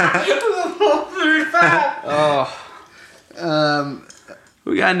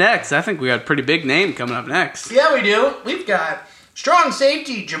 We got next. I think we got a pretty big name coming up next. Yeah, we do. We've got strong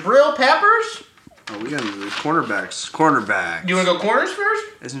safety Jabril Peppers. Oh, we got the cornerbacks. Cornerback. You want to go corners first?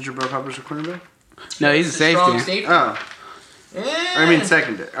 Isn't Jabril Peppers a cornerback? No, he's a Strong safety. safety. Oh. Eh. I mean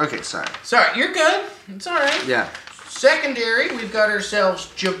secondary. Okay, sorry. Sorry, you're good. It's all right. Yeah. Secondary, we've got ourselves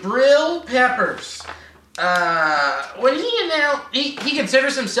Jabril Peppers. When he announced, he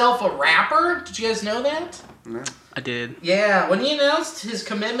considers himself a rapper. Did you guys know that? No. I did. Yeah, when he announced his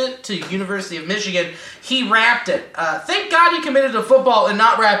commitment to University of Michigan, he rapped it. Thank God he committed to football and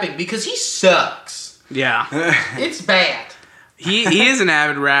not rapping because he sucks. Yeah. It's bad. He is an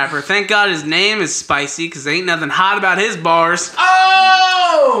avid rapper. Thank God his name is Spicy because ain't nothing hot about his bars.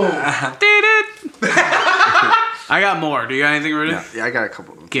 Oh! Did it? I got more. Do you got anything, Rudy? Yeah, I got a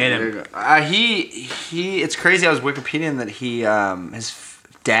couple. Get him. He. It's crazy. I was Wikipediaing that he his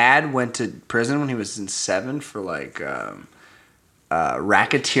dad went to prison when he was in 7 for like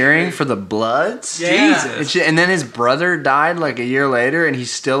racketeering for the Bloods. Yeah. Jesus. And then his brother died like a year later, and he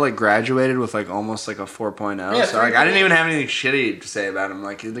still like graduated with like almost like a 4.0. Yeah, so like I didn't even have anything shitty to say about him.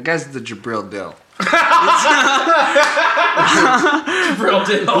 Like the guy's the Jabril Dill. Jabril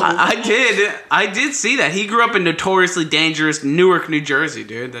Dill. I did see that. He grew up in notoriously dangerous Newark, New Jersey,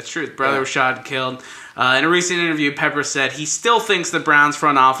 dude. That's true. His brother was shot and killed. In a recent interview, Pepper said he still thinks the Browns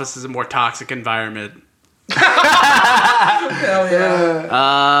front office is a more toxic environment. Hell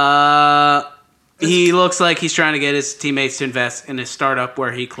yeah. He looks like he's trying to get his teammates to invest in a startup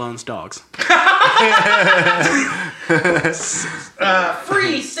where he clones dogs.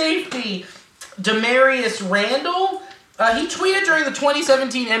 Free safety Demarius Randall. He tweeted during the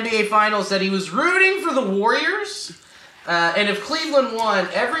 2017 NBA Finals that he was rooting for the Warriors. And if Cleveland won,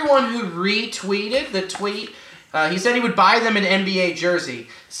 everyone who retweeted the tweet, he said he would buy them an NBA jersey.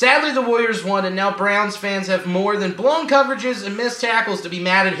 Sadly, the Warriors won, and now Browns fans have more than blown coverages and missed tackles to be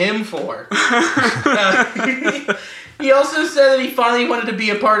mad at him for. He also said that he finally wanted to be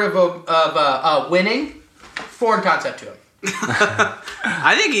a part of winning. Foreign concept to him.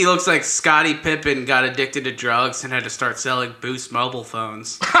 I think he looks like Scottie Pippen got addicted to drugs and had to start selling Boost mobile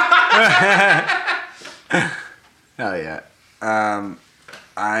phones. Hell yeah.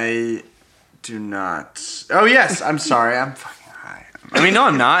 I do not. Oh yes, I'm sorry. I'm fucking high. I mean, no,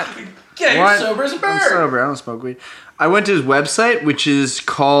 I'm not. Yeah, you're sober as a bird. I'm sober. I don't smoke weed. I went to his website, which is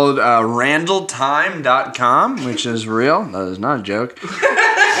called randalltime.com, which is real. That is not a joke.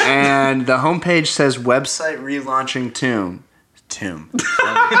 And the homepage says website relaunching soon.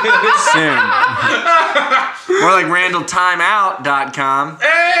 More like randalltimeout.com.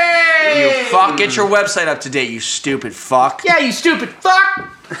 Hey! You fuck, get your website up to date, you stupid fuck. Yeah, you stupid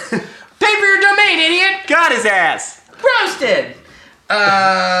fuck! Pay for your domain, idiot! Got his ass! Roasted!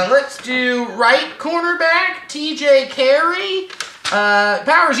 Let's do right cornerback, TJ Carey.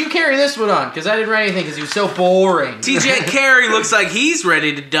 Powers, you carry this one on, because I didn't write anything because he was so boring. TJ Carey looks like he's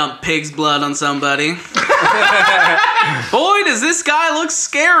ready to dump pig's blood on somebody. Boy, does this guy look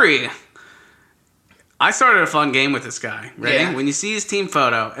scary. I started a fun game with this guy. Ready? Yeah. When you see his team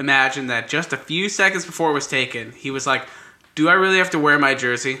photo, imagine that just a few seconds before it was taken, he was like, do I really have to wear my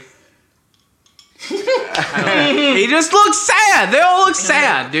jersey? He just looks sad. They all look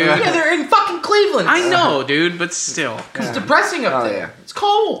sad, dude. Yeah, they're in fucking Cleveland. I know, dude, but still. It's depressing up there. Yeah. It's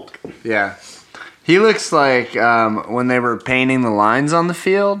cold. Yeah. He looks like when they were painting the lines on the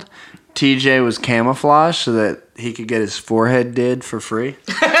field, TJ was camouflaged so that he could get his forehead did for free.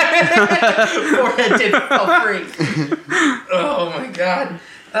 Forehead did for free. Oh my god.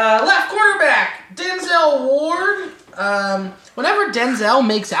 Left quarterback, Denzel Ward. Whenever Denzel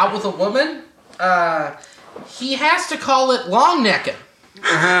makes out with a woman, he has to call it long necking. Oh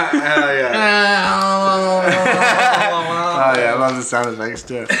yeah, I love the sound effects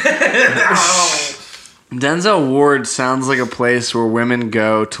too. Denzel Ward sounds like a place where women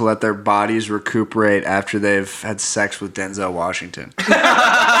go to let their bodies recuperate after they've had sex with Denzel Washington. Jack,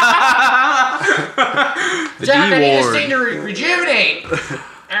 I need this thing to rejuvenate.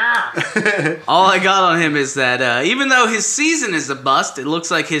 All I got on him is that even though his season is a bust, it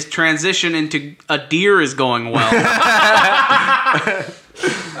looks like his transition into a deer is going well.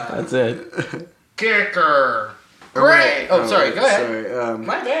 That's it. Kicker. Great. Oh, sorry. Go ahead. Sorry.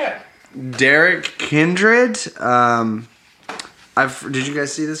 My bad. Derek Kindred. Did you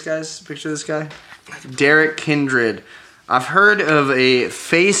guys see this guy's picture of this guy? Derek Kindred. I've heard of a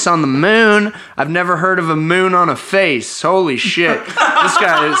face on the moon. I've never heard of a moon on a face. Holy shit. This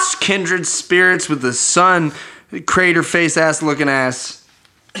guy is kindred spirits with the sun, crater face ass looking ass.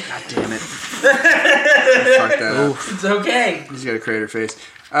 God damn it. Fuck that up. It's okay. He's got a crater face.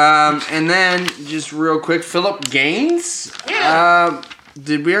 And then, just real quick, Philip Gaines. Yeah.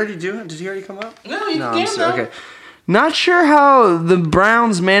 Did we already do it? Did he already come up? No, you can though. Okay. Not sure how the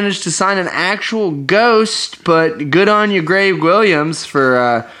Browns managed to sign an actual ghost, but good on you, Greg Williams,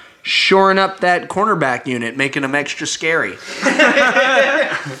 for shoring up that cornerback unit, making them extra scary.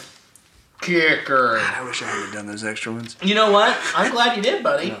 Kicker. God, I wish I had done those extra ones. You know what? I'm glad you did,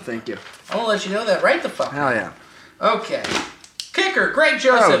 buddy. No, thank you. I want to let you know that right the fuck. Hell yeah. Okay. Kicker, Greg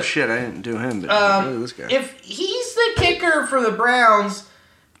Joseph. Oh, shit, I didn't do him, but look at this guy. If he's the kicker for the Browns,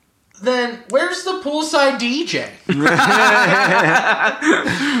 then where's the poolside DJ?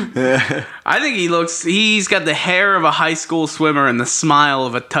 I think he's got the hair of a high school swimmer and the smile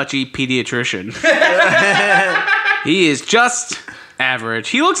of a touchy pediatrician. He is just average.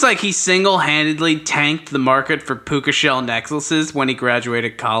 He looks like he single-handedly tanked the market for puka shell necklaces when he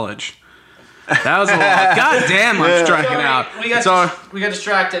graduated college. That was a lot. God damn, I'm striking out. We got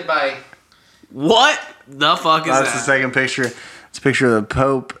distracted by... What the fuck is that? That's the second picture. It's a picture of the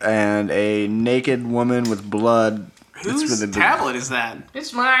Pope and a naked woman with blood. Whose tablet is that?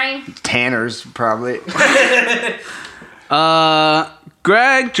 It's mine. Tanner's, probably.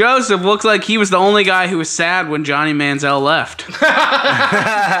 Greg Joseph looks like he was the only guy who was sad when Johnny Manziel left.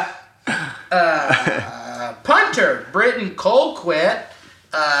 Punter, Britton Colquitt.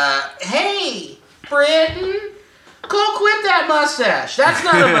 Hey, Britton. Colquitt that mustache. That's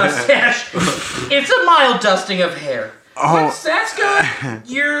not a mustache. It's a mild dusting of hair. Oh. Once that's gone,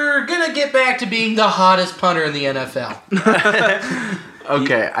 you're going to get back to being the hottest punter in the NFL.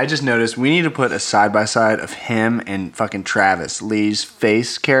 Okay, I just noticed we need to put a side-by-side of him and fucking Travis, Lee's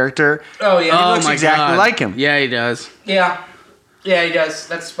face character. Oh, yeah. He looks exactly like him. Yeah, he does. Yeah. Yeah, he does.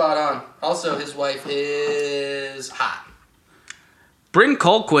 That's spot on. Also, his wife is hot. Britton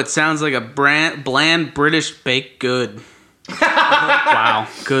Colquitt sounds like a bland British baked good. Wow,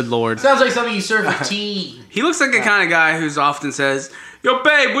 good lord. Sounds like something you serve with tea. He looks like the kind of guy who's often says, "Yo,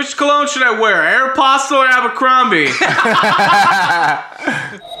 babe, which cologne should I wear? Aeropostale or Abercrombie?"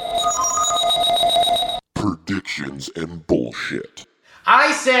 Predictions and bullshit.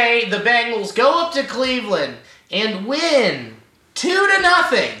 I say the Bengals go up to Cleveland and win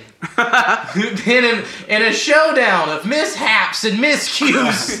 2-0 in a showdown of mishaps and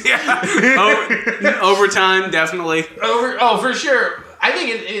miscues. Overtime, definitely. For sure. I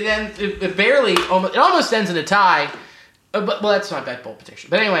think it almost ends in a tie. Well, that's not that bold prediction.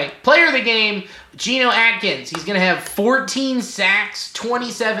 But anyway, player of the game, Geno Atkins. He's going to have 14 sacks,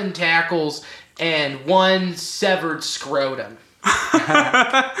 27 tackles, and 1 severed scrotum.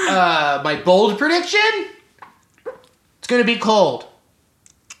 My bold prediction? It's going to be cold.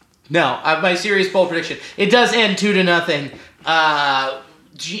 No, my serious bold prediction. It does end 2-0.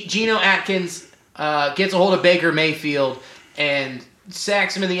 Geno Atkins gets a hold of Baker Mayfield and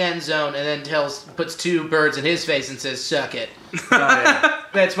sacks him in the end zone, and then puts 2 birds in his face and says, "Suck it." Oh, yeah.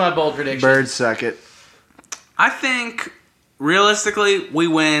 That's my bold prediction. Birds suck it. I think, realistically, we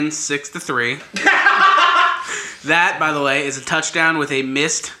win 6-3. That, by the way, is a touchdown with a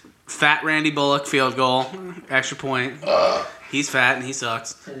missed fat Randy Bullock field goal. Extra point. He's fat and he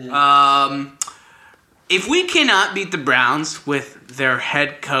sucks. If we cannot beat the Browns with their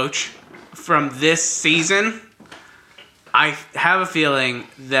head coach from this season, I have a feeling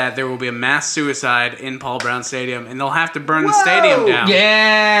that there will be a mass suicide in Paul Brown Stadium, and they'll have to burn the stadium down.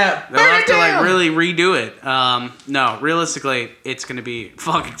 Yeah, they'll have to really redo it. No, realistically, it's gonna be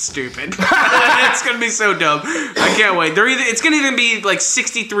fucking stupid. It's gonna be so dumb. I can't wait. It's gonna either be like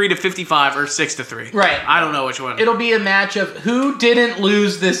 63-55 or 6-3. Right. I don't know which one. It'll be a match of who didn't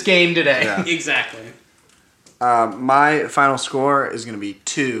lose this game today. Yeah. Exactly. My final score is gonna be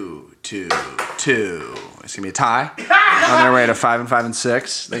 2-2. It's gonna be a tie on their way to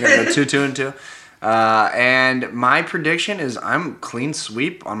 5-5-6. They're gonna go 2-2-2. And my prediction is I'm clean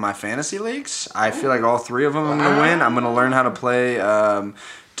sweep on my fantasy leagues. I feel like all 3 of them I'm gonna win. I'm gonna learn how to play.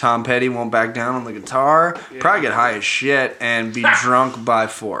 Tom Petty Won't Back Down on the guitar. Yeah. Probably get high as shit and be drunk by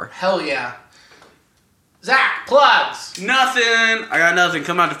 4. Hell yeah. Zach, plugs. Nothing. I got nothing.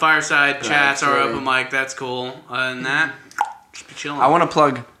 Come out to Fireside. Chats are sorry. open mic. That's cool. Other than that, just be chilling. I want to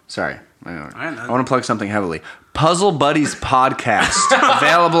plug. Sorry. I want to plug something heavily. Puzzle Buddies podcast,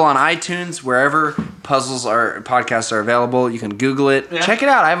 available on iTunes, wherever podcasts are available. You can Google it. Yeah. Check it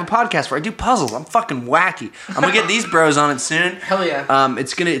out. I have a podcast where I do puzzles. I'm fucking wacky. I'm gonna get these bros on it soon. Hell yeah.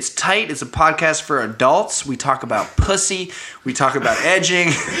 It's tight. It's a podcast for adults. We talk about pussy. We talk about edging.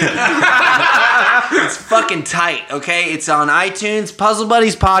 It's fucking tight. Okay, it's on iTunes. Puzzle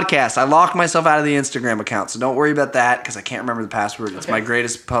Buddies podcast. I locked myself out of the Instagram account, so don't worry about that because I can't remember the password. It's my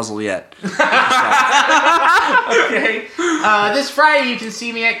greatest puzzle yet. Okay. This Friday you can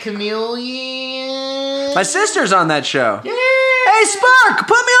see me at Chameleon. My sister's on that show. Yay! Hey, Spark, put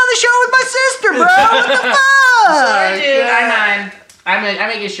me on the show with my sister, bro. What the fuck? Sorry, dude. I'm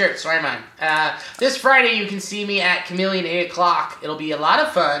making a shirt. Sorry, mine. This Friday you can see me at Chameleon 8 o'clock. It'll be a lot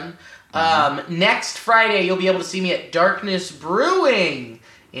of fun. Next Friday you'll be able to see me at Darkness Brewing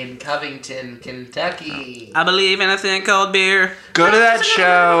in Covington, Kentucky. I believe in a thing called beer. Go to that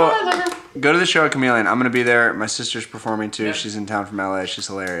show. Go to the show at Chameleon. I'm going to be there. My sister's performing too. Yep. She's in town from LA. She's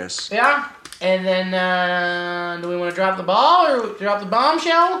hilarious. Yeah. And then, do we want to drop the ball or drop the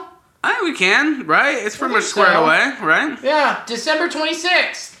bombshell? I think we can, right? It's pretty much squared away, right? Yeah. December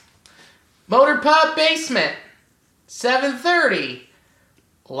 26th. Motor Pub Basement. 7:30.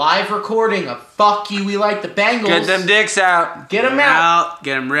 Live recording of Fuck You, We Like the Bengals. Get them dicks out. Get them out.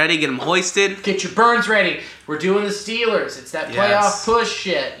 Get them ready. Get them hoisted. Get your burns ready. We're doing the Steelers. It's that playoff push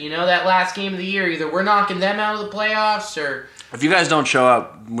shit. You know, that last game of the year. Either we're knocking them out of the playoffs or... If you guys don't show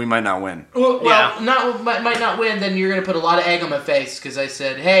up, we might not win. Well, might not win, then you're going to put a lot of egg on my face because I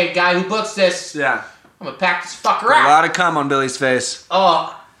said, hey, guy who books this, yeah, I'm going to pack this fucker Put out. a lot of cum on Billy's face.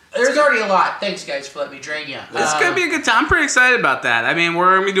 Oh, there's already a lot. Thanks, guys, for letting me drain you. It's going to be a good time. I'm pretty excited about that. I mean,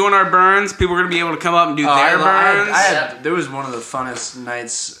 we're going to be doing our burns. People are going to be able to come up and do their burns. There was one of the funnest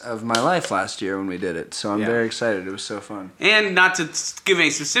nights of my life last year when we did it, so I'm very excited. It was so fun. And not to give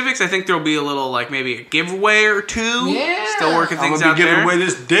any specifics, I think there'll be a little, like, maybe a giveaway or two. Yeah. Still working things I'm out gonna be there. giving away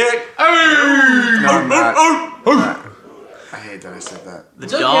this dick. Hey! No, I'm not. I hate that I said that. The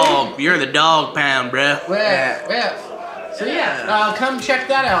dog. You're the dog pound, bruh. So come check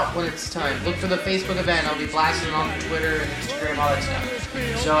that out when it's time. Look for the Facebook event. I'll be blasting it on Twitter and Instagram, all that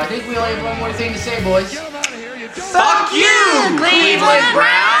stuff. So I think we only have one more thing to say, boys. Fuck you, Cleveland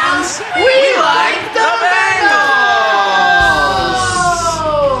Browns. We like the Bengals.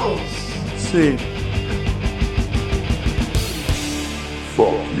 See.